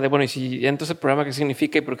pensar de, bueno, y si entro a ese programa, ¿qué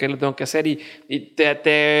significa y por qué lo tengo que hacer? Y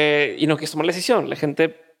no quieres tomar la decisión. La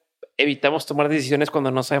gente evitamos tomar decisiones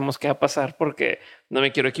cuando no sabemos qué va a pasar porque no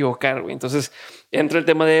me quiero equivocar, güey. Entonces entra el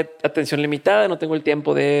tema de atención limitada, no tengo el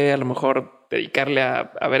tiempo de a lo mejor dedicarle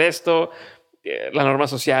a ver esto, la norma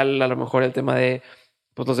social, a lo mejor el tema de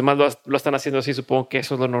pues los demás lo están haciendo así, supongo que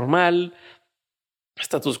eso es lo normal.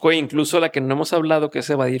 Status quo, incluso la que no hemos hablado, que es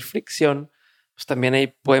evadir fricción, pues también ahí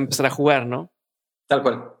puede empezar a jugar, ¿no? Tal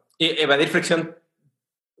cual. Y evadir fricción,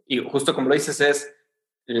 y justo como lo dices, es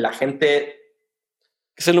la gente...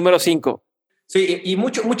 Es el número 5. Sí, y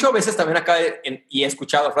mucho veces también acá, y he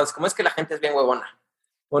escuchado frases como es que la gente es bien huevona.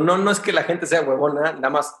 O no es que la gente sea huevona, nada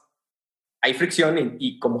más hay fricción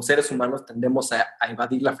y como seres humanos tendemos a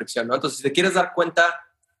evadir la fricción, ¿no? Entonces, si te quieres dar cuenta,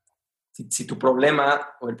 si tu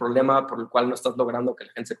problema o el problema por el cual no estás logrando que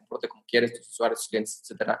la gente se comporte como quieres, tus usuarios, tus clientes,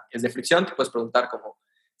 etcétera, es de fricción, te puedes preguntar como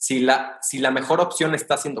si la mejor opción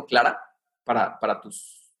está siendo clara para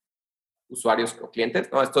tus usuarios o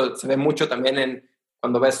clientes, ¿no? Esto se ve mucho también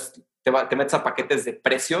cuando te metes a paquetes de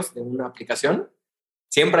precios de una aplicación.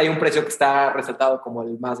 Siempre hay un precio que está resaltado como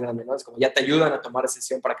el más grande, ¿no? Es como ya te ayudan a tomar esa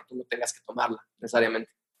decisión para que tú no tengas que tomarla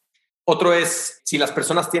necesariamente. Otro es si las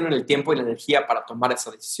personas tienen el tiempo y la energía para tomar esa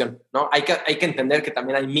decisión, ¿no? Hay que entender que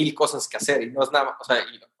también hay 1000 cosas que hacer y no es nada, o sea,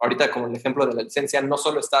 ahorita como el ejemplo de la licencia, no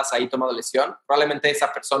solo estás ahí tomando lección, probablemente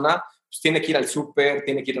esa persona pues, tiene que ir al súper,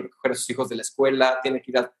 tiene que ir a recoger a sus hijos de la escuela, tiene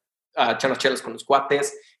que ir a echar unas chelas con los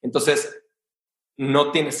cuates, entonces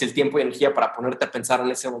no tienes el tiempo y energía para ponerte a pensar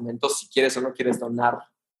en ese momento si quieres o no quieres donar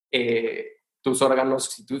tus órganos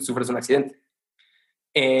si tú sufres un accidente.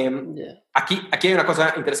 Aquí hay una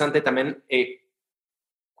cosa interesante también.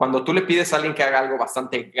 Cuando tú le pides a alguien que haga algo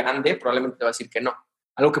bastante grande, probablemente te va a decir que no.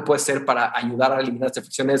 Algo que puede ser para ayudar a eliminar esta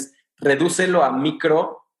fricción es redúcelo a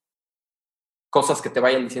micro cosas que te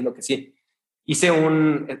vayan diciendo que sí. Hice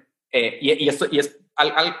y esto es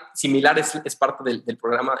algo similar, es parte del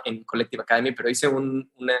programa en Collective Academy, pero hice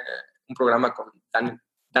un programa con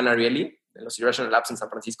Dan Ariely de los Irrational Labs en San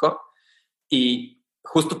Francisco y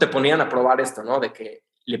justo te ponían a probar esto, ¿no? De que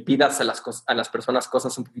le pidas a las personas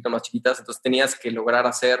cosas un poquito más chiquitas, entonces tenías que lograr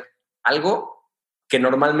hacer algo que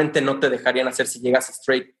normalmente no te dejarían hacer si llegas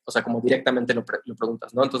straight, o sea, como directamente lo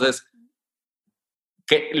preguntas, ¿no? Entonces,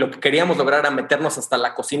 lo que queríamos lograr era meternos hasta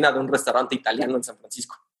la cocina de un restaurante italiano en San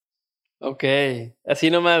Francisco. Ok,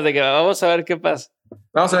 así nomás de que vamos a ver qué pasa.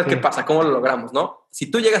 Vamos a ver qué pasa, cómo lo logramos, ¿no? Si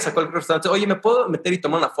tú llegas a cualquier restaurante, oye, ¿me puedo meter y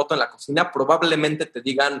tomar una foto en la cocina? Probablemente te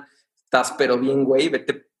digan, estás pero bien, güey,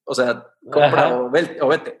 vete, o sea, compra o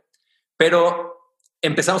vete. Pero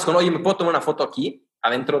empezamos con, oye, ¿me puedo tomar una foto aquí?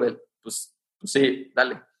 Adentro del, pues sí,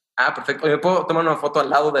 dale. Ah, perfecto. Oye, ¿me puedo tomar una foto al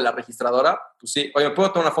lado de la registradora? Pues sí. Oye, ¿me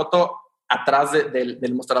puedo tomar una foto atrás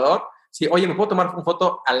del mostrador? Sí. Oye, ¿me puedo tomar una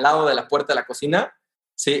foto al lado de la puerta de la cocina?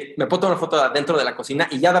 Sí. ¿Me puedo tomar una foto dentro de la cocina?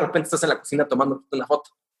 Y ya de repente estás en la cocina tomando una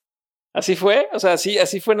foto. ¿Así fue? O sea,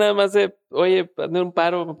 así fue nada más de, oye, hazme un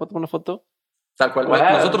paro, ¿me puedo tomar una foto? Tal cual. Wow.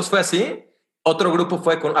 Nosotros fue así. Otro grupo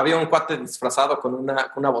había un cuate disfrazado con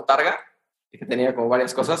una botarga que tenía como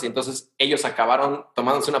varias cosas y entonces ellos acabaron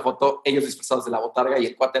tomándose una foto, ellos disfrazados de la botarga y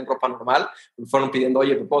el cuate en ropa normal, me fueron pidiendo,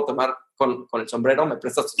 oye, ¿me puedo tomar con el sombrero? ¿Me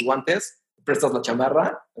prestas tus guantes? ¿Me prestas la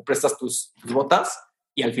chamarra? ¿Me prestas tus botas?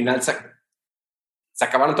 Y al final se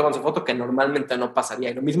acabaron tomando su foto que normalmente no pasaría.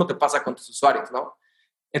 Y lo mismo te pasa con tus usuarios, ¿no?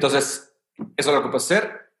 Entonces, eso es lo que puedes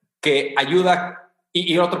hacer, que ayuda.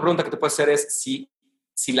 Y otra pregunta que te puedes hacer es si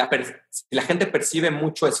la gente percibe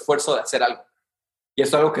mucho esfuerzo de hacer algo. Y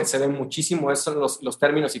eso es algo que se ve muchísimo, son los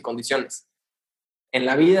términos y condiciones. En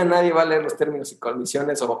la vida nadie va a leer los términos y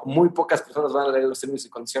condiciones, o muy pocas personas van a leer los términos y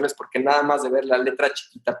condiciones, porque nada más de ver la letra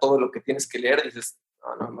chiquita, todo lo que tienes que leer, dices,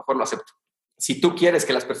 no, mejor lo acepto. Si tú quieres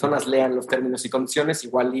que las personas lean los términos y condiciones,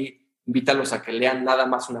 igual invítalos a que lean nada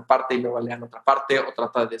más una parte y luego lean otra parte, o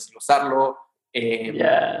trata de desglosarlo,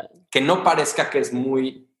 que no parezca que es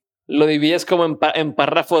muy... Lo divides como en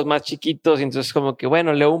párrafos más chiquitos, y entonces como que,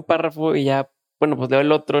 bueno, leo un párrafo y ya, bueno, pues leo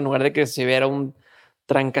el otro, en lugar de que se viera un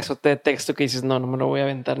trancazote de texto que dices, no me lo voy a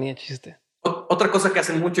aventar ni de chiste. Otra cosa que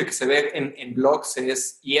hacen mucho y que se ve en blogs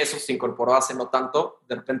y eso se incorporó hace no tanto,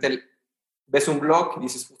 de repente ves un blog y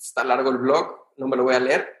dices, está largo el blog, no me lo voy a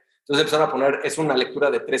leer. Entonces empezaron a poner, es una lectura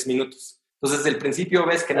de 3 minutos. Entonces desde el principio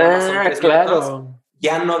ves que nada más son 3 minutos.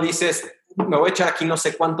 Ya no dices, me voy a echar aquí no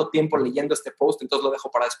sé cuánto tiempo leyendo este post, entonces lo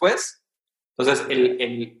dejo para después. Entonces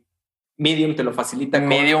el Medium te lo facilita.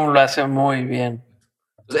 Medium lo hace muy bien.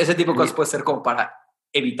 Entonces, ese tipo de cosas puede ser como para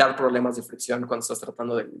evitar problemas de fricción cuando estás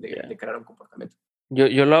tratando de crear un comportamiento.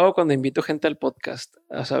 Yo lo hago cuando invito gente al podcast.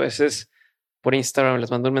 O sea, a veces por Instagram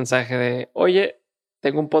les mando un mensaje de, oye,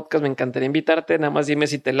 tengo un podcast, me encantaría invitarte, nada más dime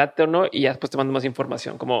si te late o no y ya después te mando más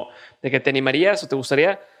información, como de que te animarías o te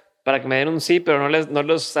gustaría, para que me den un sí, pero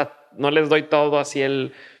no les doy todo así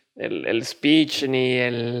el speech ni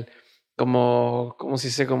el como se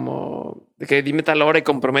dice, como de que dime tal hora y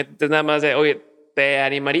comprometes, nada más de, oye, ¿te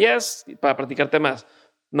animarías para practicarte más?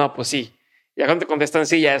 No, pues sí. Ya cuando te contestan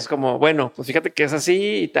sí, ya es como, bueno, pues fíjate que es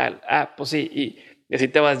así y tal. Ah, pues sí. Y así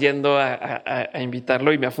te vas yendo a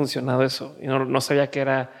invitarlo y me ha funcionado eso. Y no sabía que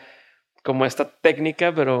era como esta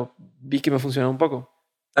técnica, pero vi que me funcionó un poco.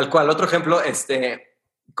 Tal cual. Otro ejemplo,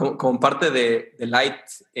 como parte de Light,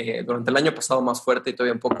 durante el año pasado más fuerte y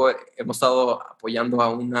todavía un poco, hemos estado apoyando a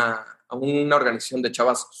una organización de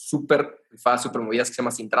chavas súper rifadas, súper movidas que se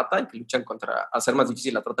llama Sin Trata y que luchan contra hacer más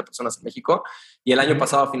difícil la trata de personas en México. Y el año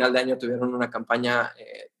pasado, a final de año, tuvieron una campaña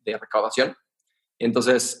de recaudación. Y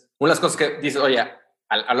entonces, una de las cosas que dices, oye,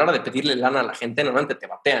 a la hora de pedirle lana a la gente, normalmente te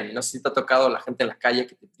batean. Y no sé si te ha tocado la gente en la calle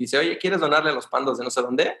que te dice, oye, ¿quieres donarle a los pandas de no sé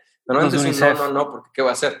dónde? Normalmente es un no, porque ¿qué voy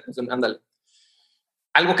a hacer? Entonces, ándale.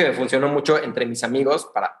 Algo que me funcionó mucho entre mis amigos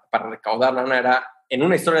para recaudar lana era, en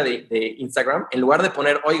una historia de Instagram, en lugar de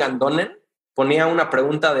poner, oigan, donen, ponía una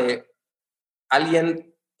pregunta de,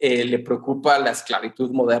 ¿alguien le preocupa la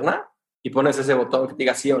esclavitud moderna? Y pones ese botón que te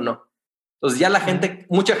diga sí o no. Entonces ya la gente,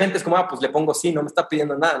 mucha gente es como, pues le pongo sí, no me está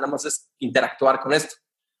pidiendo nada más es interactuar con esto.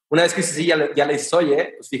 Una vez que dices sí, ya le dices,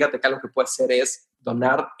 oye, pues fíjate que algo que puedes hacer es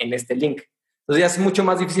donar en este link. Entonces ya es mucho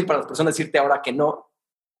más difícil para las personas decirte ahora que no,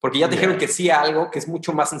 porque ya te dijeron que sí a algo que es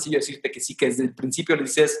mucho más sencillo decirte que sí, que desde el principio le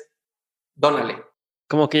dices, dónale.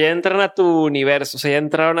 Como que ya entran a tu universo, o sea, ya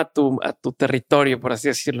entraron a tu territorio, por así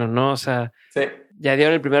decirlo, ¿no? O sea, sí, ya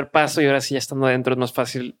dieron el primer paso y ahora sí ya estando adentro es más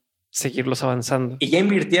fácil seguirlos avanzando. Y ya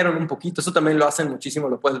invirtieron un poquito, eso también lo hacen muchísimo,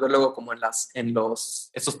 lo puedes ver luego como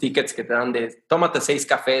esos tickets que te dan de tómate 6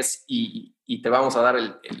 cafés y te vamos a dar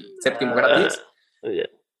el séptimo gratis. Yeah.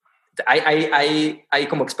 Hay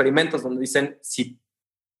como experimentos donde dicen, si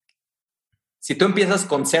tú empiezas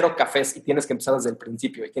con 0 cafés y tienes que empezar desde el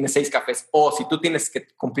principio y tienes 6 cafés, o si tú tienes que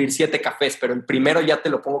cumplir 7 cafés, pero el primero ya te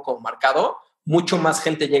lo pongo como marcado, mucho más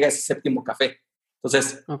gente llega a ese séptimo café.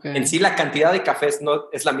 Entonces, en sí la cantidad de cafés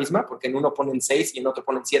no es la misma, porque en uno ponen 6 y en otro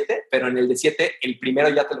ponen 7, pero en el de 7, el primero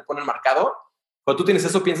ya te lo ponen marcado. Cuando tú tienes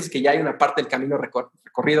eso, piensas que ya hay una parte del camino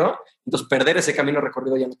recorrido, entonces perder ese camino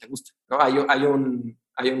recorrido ya no te gusta, ¿no? Hay un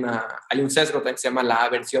sesgo que se llama la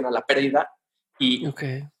aversión a la pérdida y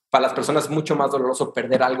para las personas es mucho más doloroso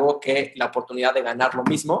perder algo que la oportunidad de ganar lo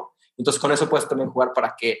mismo. Entonces, con eso puedes también jugar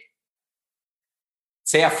para que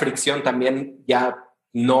sea fricción también ya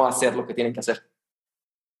no hacer lo que tienen que hacer.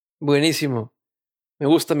 Buenísimo. Me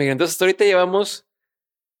gusta, Miguel. Entonces, hasta ahorita llevamos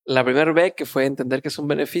la primera B, que fue entender que es un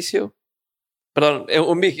beneficio. Perdón,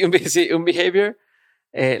 un behavior.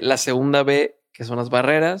 La segunda B, que son las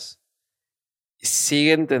barreras.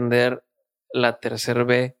 Sigue entender la tercera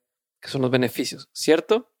B, que son los beneficios.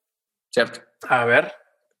 ¿Cierto? Cierto. A ver.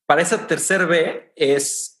 Para esa tercera B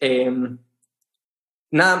es se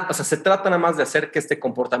trata nada más de hacer que este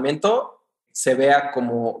comportamiento se vea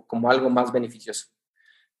como algo más beneficioso.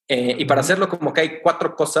 Y para hacerlo, como que hay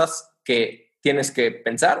 4 cosas que tienes que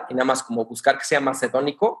pensar y nada más como buscar que sea más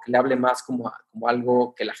hedónico, que le hable más como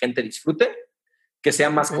algo que la gente disfrute, que sea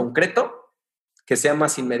más concreto, que sea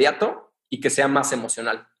más inmediato y que sea más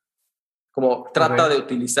emocional. Como trata de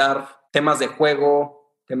utilizar temas de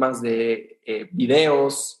juego, temas de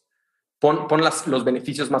videos, pon los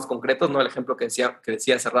beneficios más concretos, ¿no? El ejemplo que decía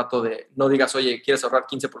hace rato de no digas, oye, ¿quieres ahorrar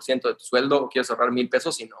 15% de tu sueldo o quieres ahorrar 1,000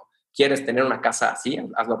 pesos? Sino, ¿quieres tener una casa así?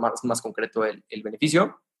 Hazlo más concreto el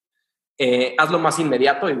beneficio. Hazlo más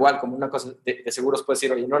inmediato, igual como una cosa de seguros puedes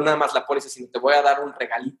decir, oye, no nada más la póliza, sino te voy a dar un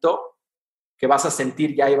regalito que vas a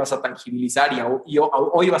sentir ya y vas a tangibilizar y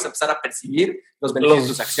hoy vas a empezar a percibir los beneficios de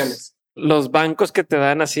tus acciones. Los bancos que te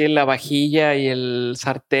dan así la vajilla y el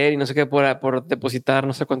sartén y no sé qué por depositar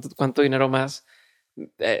no sé cuánto dinero más,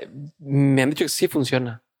 me han dicho que sí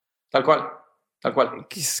funciona. Tal cual.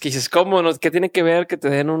 Que dices, ¿cómo? ¿Qué tiene que ver que te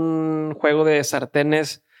den un juego de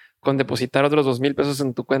sartenes con depositar otros 2,000 pesos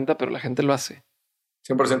en tu cuenta? Pero la gente lo hace.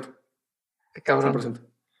 100%. Qué cabrón. 100%.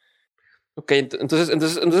 Ok,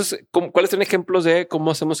 entonces, ¿cuáles son ejemplos de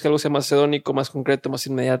cómo hacemos que algo sea más hedónico, más concreto, más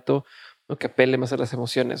inmediato, o que apele más a las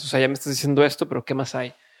emociones? O sea, ya me estás diciendo esto, pero ¿qué más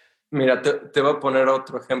hay? Mira, te voy a poner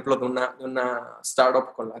otro ejemplo de una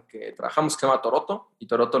startup con la que trabajamos que se llama Toroto. Y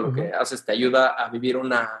Toroto lo que hace es te ayuda a vivir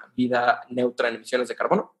una vida neutra en emisiones de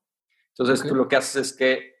carbono. Entonces, tú lo que haces es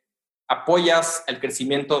que apoyas el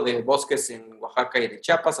crecimiento de bosques en Oaxaca y de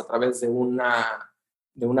Chiapas a través de una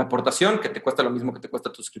aportación que te cuesta lo mismo que te cuesta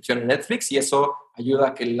tu suscripción en Netflix, y eso ayuda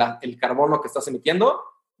a que el carbono que estás emitiendo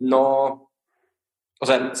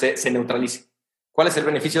se neutralice. ¿Cuál es el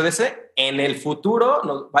beneficio de ese? En el futuro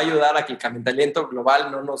nos va a ayudar a que el calentamiento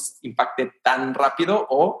global no nos impacte tan rápido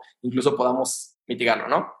o incluso podamos mitigarlo,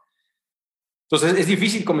 ¿no? Entonces es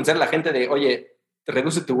difícil convencer a la gente de, oye,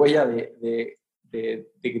 reduce tu huella de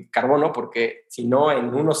carbono, porque si no,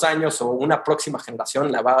 en unos años o una próxima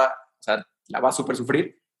generación la va a súper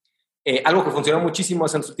sufrir. Algo que funcionó muchísimo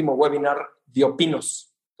es en su último webinar, dio pinos.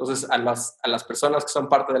 Entonces, a las personas que son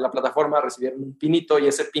parte de la plataforma recibieron un pinito, y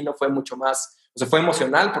ese pino fue mucho más, fue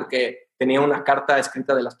emocional porque tenía una carta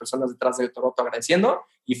escrita de las personas detrás de Toroto agradeciendo,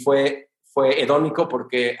 y fue hedónico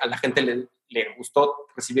porque a la gente le gustó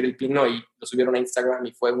recibir el pino y lo subieron a Instagram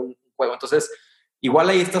y fue un juego. Entonces, igual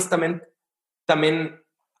ahí estás también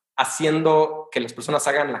haciendo que las personas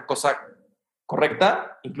hagan la cosa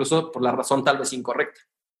correcta, incluso por la razón tal vez incorrecta.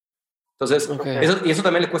 Entonces, eso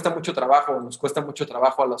también le cuesta mucho trabajo, nos cuesta mucho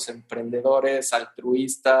trabajo a los emprendedores,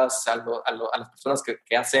 altruistas, a las personas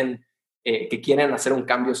que quieren hacer un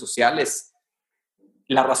cambio social.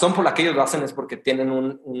 La razón por la que ellos lo hacen es porque tienen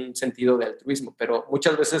un sentido de altruismo, pero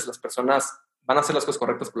muchas veces las personas van a hacer las cosas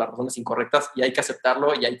correctas por las razones incorrectas, y hay que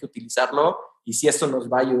aceptarlo y hay que utilizarlo, y si eso nos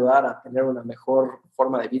va a ayudar a tener una mejor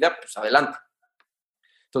forma de vida, pues adelante.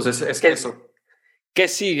 Entonces, es que eso. ¿Qué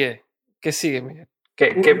sigue? ¿Qué sigue, Miguel?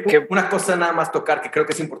 Una cosa nada más tocar que creo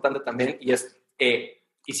que es importante también, y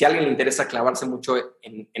si a alguien le interesa clavarse mucho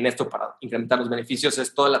en esto para incrementar los beneficios,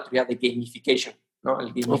 es toda la teoría de gamification, ¿no?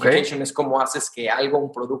 El gamification es cómo haces que algo,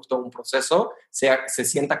 un producto, un proceso se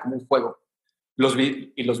sienta como un juego. Los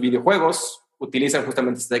videojuegos utilizan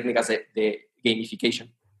justamente estas técnicas de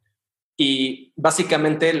gamification. Y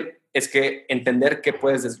básicamente es que entender que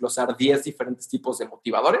puedes desglosar 10 diferentes tipos de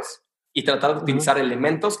motivadores y tratar de utilizar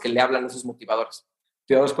elementos que le hablan a esos motivadores.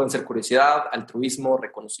 Motivadores pueden ser curiosidad, altruismo,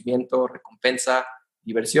 reconocimiento, recompensa,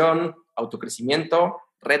 diversión, autocrecimiento,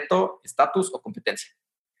 reto, estatus o competencia.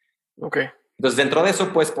 Entonces, dentro de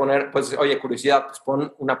eso puedes poner, oye, curiosidad, pues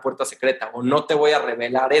pon una puerta secreta, o no te voy a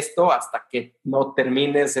revelar esto hasta que no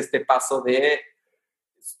termines este paso de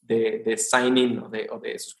sign-in o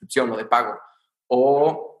de suscripción o de pago.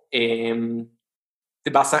 O te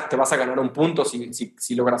vas a ganar un punto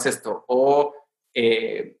si logras esto. O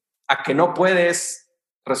a que no puedes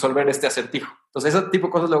resolver este acertijo. Entonces, ese tipo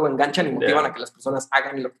de cosas luego enganchan y motivan a que las personas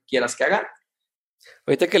hagan lo que quieras que hagan.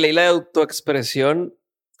 Ahorita que leí la autoexpresión,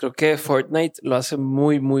 creo que Fortnite lo hace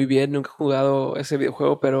muy, muy bien. Nunca he jugado ese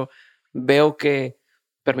videojuego, pero veo que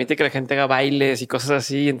permite que la gente haga bailes y cosas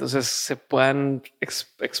así, entonces se puedan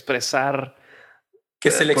expresar.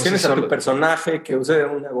 Que selecciones a tu personaje, que use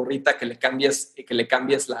una gorrita, que le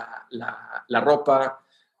cambies la ropa.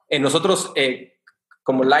 Nosotros,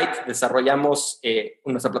 como Light, desarrollamos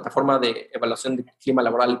nuestra plataforma de evaluación de clima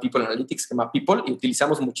laboral y People Analytics, que se llama People, y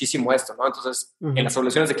utilizamos muchísimo esto, ¿no? Entonces, en las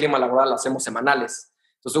evaluaciones de clima laboral las hacemos semanales.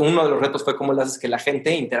 Entonces, uno de los retos fue cómo le haces que la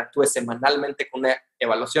gente interactúe semanalmente con una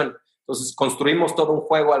evaluación. Entonces, construimos todo un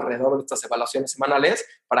juego alrededor de estas evaluaciones semanales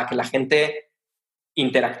para que la gente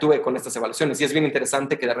interactúe con estas evaluaciones. Y es bien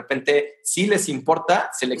interesante que de repente sí les importa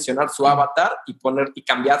seleccionar su avatar y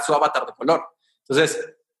cambiar su avatar de color.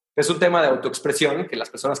 Entonces, es un tema de autoexpresión, que las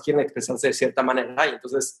personas quieren expresarse de cierta manera, y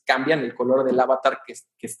entonces cambian el color del avatar que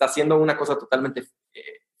está haciendo una cosa totalmente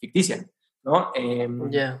ficticia, ¿no?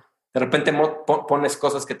 De repente pones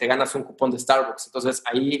cosas que te ganas un cupón de Starbucks. Entonces,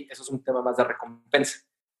 ahí eso es un tema más de recompensa.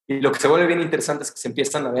 Y lo que se vuelve bien interesante es que se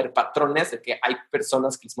empiezan a ver patrones de que hay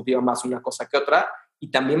personas que les motiva más una cosa que otra, y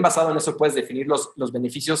también basado en eso puedes definir los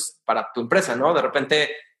beneficios para tu empresa, ¿no? De repente,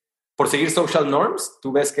 por seguir social norms,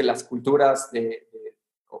 tú ves que las culturas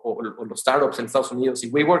o los startups en Estados Unidos y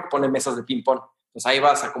WeWork ponen mesas de ping-pong. Entonces ahí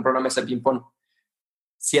vas a comprar una mesa de ping-pong.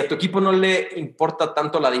 Si a tu equipo no le importa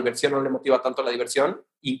tanto la diversión, no le motiva tanto la diversión,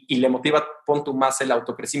 y le motiva, pon tú, más el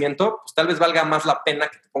autocrecimiento, pues tal vez valga más la pena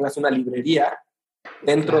que te pongas una librería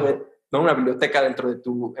dentro de, ¿no?, una biblioteca dentro de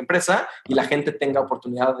tu empresa, y la gente tenga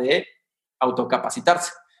oportunidad de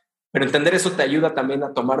autocapacitarse. Pero entender eso te ayuda también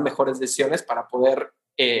a tomar mejores decisiones para poder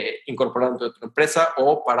incorporar dentro de tu empresa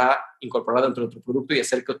o para incorporar dentro de tu producto y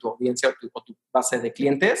hacer que tu audiencia o tu base de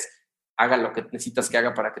clientes haga lo que necesitas que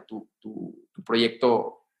haga para que tu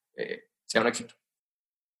proyecto sea un éxito.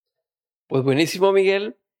 Pues buenísimo,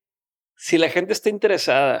 Miguel. Si la gente está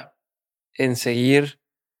interesada en seguir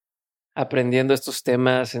aprendiendo estos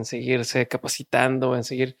temas, en seguirse capacitando, en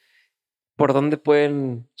seguir por dónde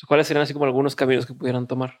pueden, cuáles serían así como algunos caminos que pudieran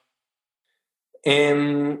tomar?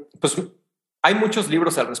 Pues hay muchos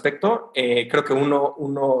libros al respecto. Creo que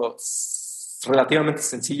uno relativamente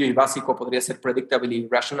sencillo y básico podría ser Predictable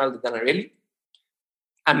Irrational de Dan Ariely.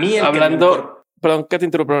 A mí Perdón que te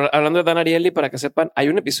interrumpo, pero hablando de Dan Ariely, para que sepan, hay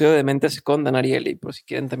un episodio de Mentes con Dan Ariely, por si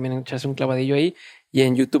quieren también echarse un clavadillo ahí, y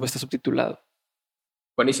en YouTube está subtitulado.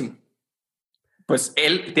 Buenísimo. Pues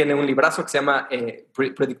él tiene un librazo que se llama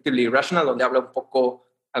Predictably Irrational, donde habla un poco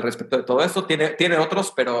al respecto de todo esto. Tiene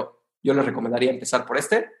otros, pero yo les recomendaría empezar por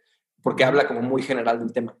este, porque habla como muy general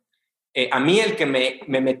del tema. A mí el que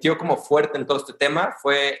me metió como fuerte en todo este tema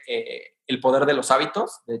fue El poder de los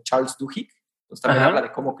hábitos, de Charles Duhigg. Pues también habla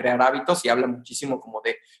de cómo crear hábitos y habla muchísimo como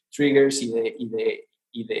de triggers y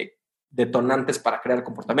de detonantes para crear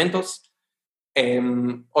comportamientos.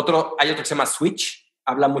 Hay otro que se llama Switch.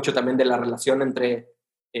 Habla mucho también de la relación entre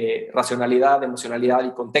racionalidad, emocionalidad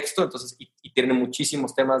y contexto. Entonces, y tiene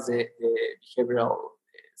muchísimos temas de behavioral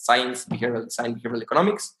science, behavioral design, behavioral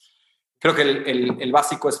economics. Creo que el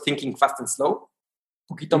básico es Thinking Fast and Slow. Un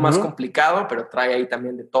poquito más complicado, pero trae ahí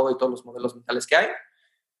también de todo y todos los modelos mentales que hay.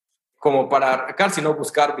 Como para arrancar, si no,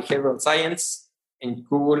 buscar Behavioral Science en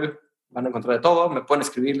Google, van a encontrar de todo. Me pueden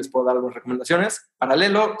escribir, les puedo dar algunas recomendaciones.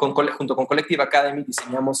 Paralelo, junto con Collective Academy,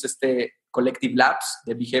 diseñamos este Collective Labs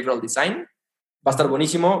de Behavioral Design. Va a estar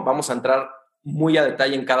buenísimo. Vamos a entrar muy a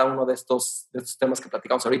detalle en cada uno de estos temas que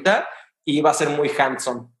platicamos ahorita y va a ser muy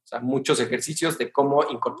hands-on. O sea, muchos ejercicios de cómo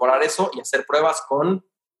incorporar eso y hacer pruebas con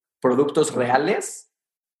productos reales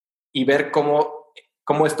y ver cómo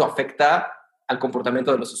esto afecta al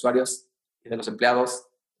comportamiento de los usuarios y de los empleados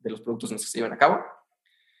de los productos en los que se llevan a cabo.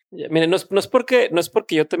 Miren, no es porque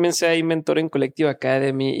yo también sea mentor en Collective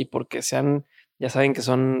Academy y porque sean, ya saben que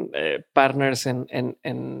son partners en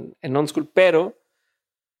UNSCHOOL, pero, o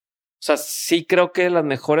sea, sí creo que las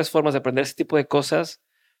mejores formas de aprender ese tipo de cosas,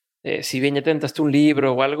 si bien ya te tentaste un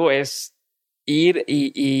libro o algo, es ir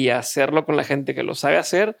y hacerlo con la gente que lo sabe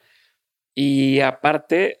hacer. Y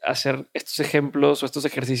aparte, hacer estos ejemplos o estos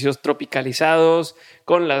ejercicios tropicalizados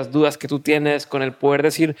con las dudas que tú tienes, con el poder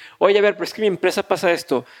decir, oye, a ver, pero es que mi empresa pasa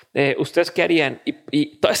esto, ¿ustedes qué harían?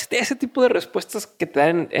 Y todo ese tipo de respuestas que te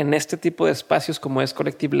dan en este tipo de espacios como es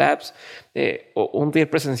Collective Labs o un taller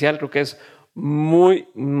presencial, creo que es muy,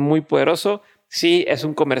 muy poderoso. Sí, es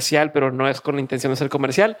un comercial, pero no es con la intención de ser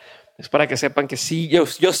comercial. Es para que sepan que sí, yo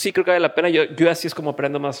sí creo que vale la pena. Yo así es como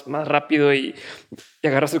aprendo más rápido y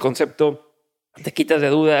agarras el concepto, te quitas de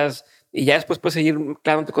dudas y ya después puedes seguir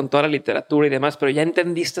clavándote con toda la literatura y demás, pero ya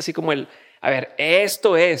entendiste así como a ver,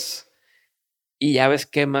 esto es, y ya ves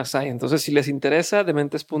qué más hay. Entonces, si les interesa,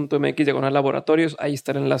 dementes.mx/laboratorios, ahí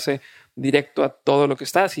está el enlace directo a todo lo que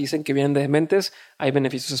está. Si dicen que vienen de Dementes, hay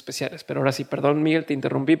beneficios especiales. Pero ahora sí, perdón, Miguel, te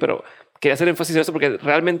interrumpí, pero quería hacer énfasis en esto porque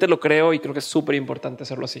realmente lo creo y creo que es súper importante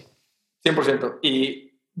hacerlo así. 100%.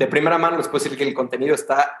 Y de primera mano les puedo decir que el contenido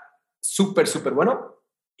está súper, súper bueno.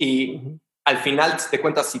 Y al final te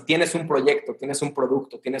cuentas, si tienes un proyecto, tienes un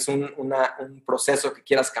producto, tienes un proceso que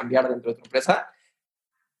quieras cambiar dentro de tu empresa,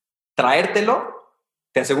 traértelo,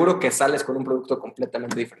 te aseguro que sales con un producto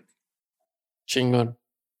completamente diferente. Chingón.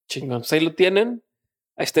 Pues ahí lo tienen.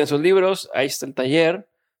 Ahí están sus libros. Ahí está el taller.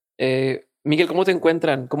 Miguel, ¿cómo te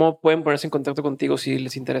encuentran? ¿Cómo pueden ponerse en contacto contigo si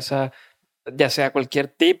les interesa ya sea cualquier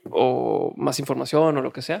tip o más información o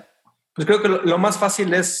lo que sea? Pues creo que lo más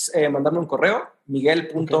fácil es mandarme un correo,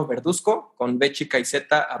 miguel.verduzco con b chica y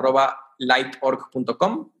z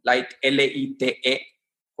 @lightorg.com, light LITEORG.com.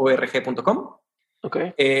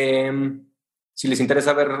 Okay. Si les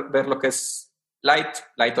interesa ver lo que es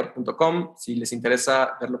lightorg.com. Si les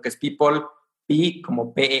interesa ver lo que es people, P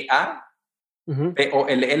como PEA,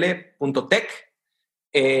 POLL.tech.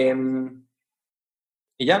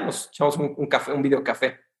 Y ya nos echamos un video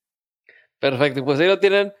café. Perfecto, pues ahí lo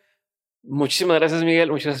tienen. Muchísimas gracias,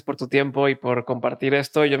 Miguel. Muchas gracias por tu tiempo y por compartir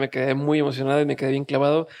esto. Yo me quedé muy emocionado y me quedé bien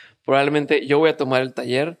clavado. Probablemente yo voy a tomar el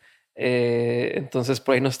taller. Entonces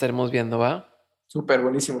por ahí nos estaremos viendo, ¿va? Súper,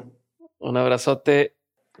 buenísimo. Un abrazote.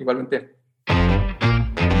 Igualmente.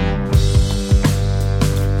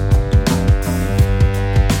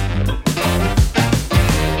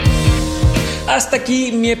 Hasta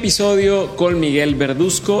aquí mi episodio con Miguel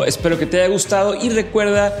Verduzco. Espero que te haya gustado y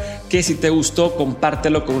recuerda que si te gustó,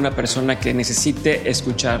 compártelo con una persona que necesite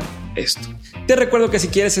escuchar esto. Te recuerdo que si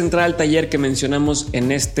quieres entrar al taller que mencionamos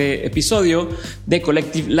en este episodio de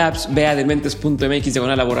Collective Labs, ve a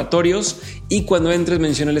dementes.mx/laboratorios y cuando entres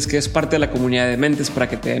menciónales que es parte de la comunidad de Dementes para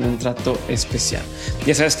que te den un trato especial.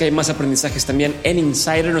 Ya sabes que hay más aprendizajes también en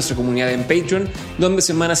Insider, nuestra comunidad en Patreon, donde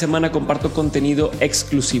semana a semana comparto contenido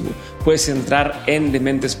exclusivo. Puedes entrar en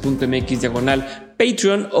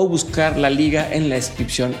dementes.mx/Patreon o buscar la liga en la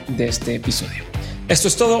descripción de este episodio. Esto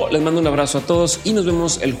es todo, les mando un abrazo a todos y nos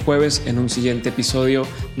vemos el jueves en un siguiente episodio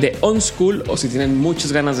de UNSCHOOL, o si tienen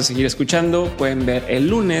muchas ganas de seguir escuchando, pueden ver el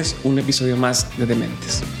lunes un episodio más de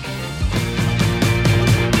Dementes.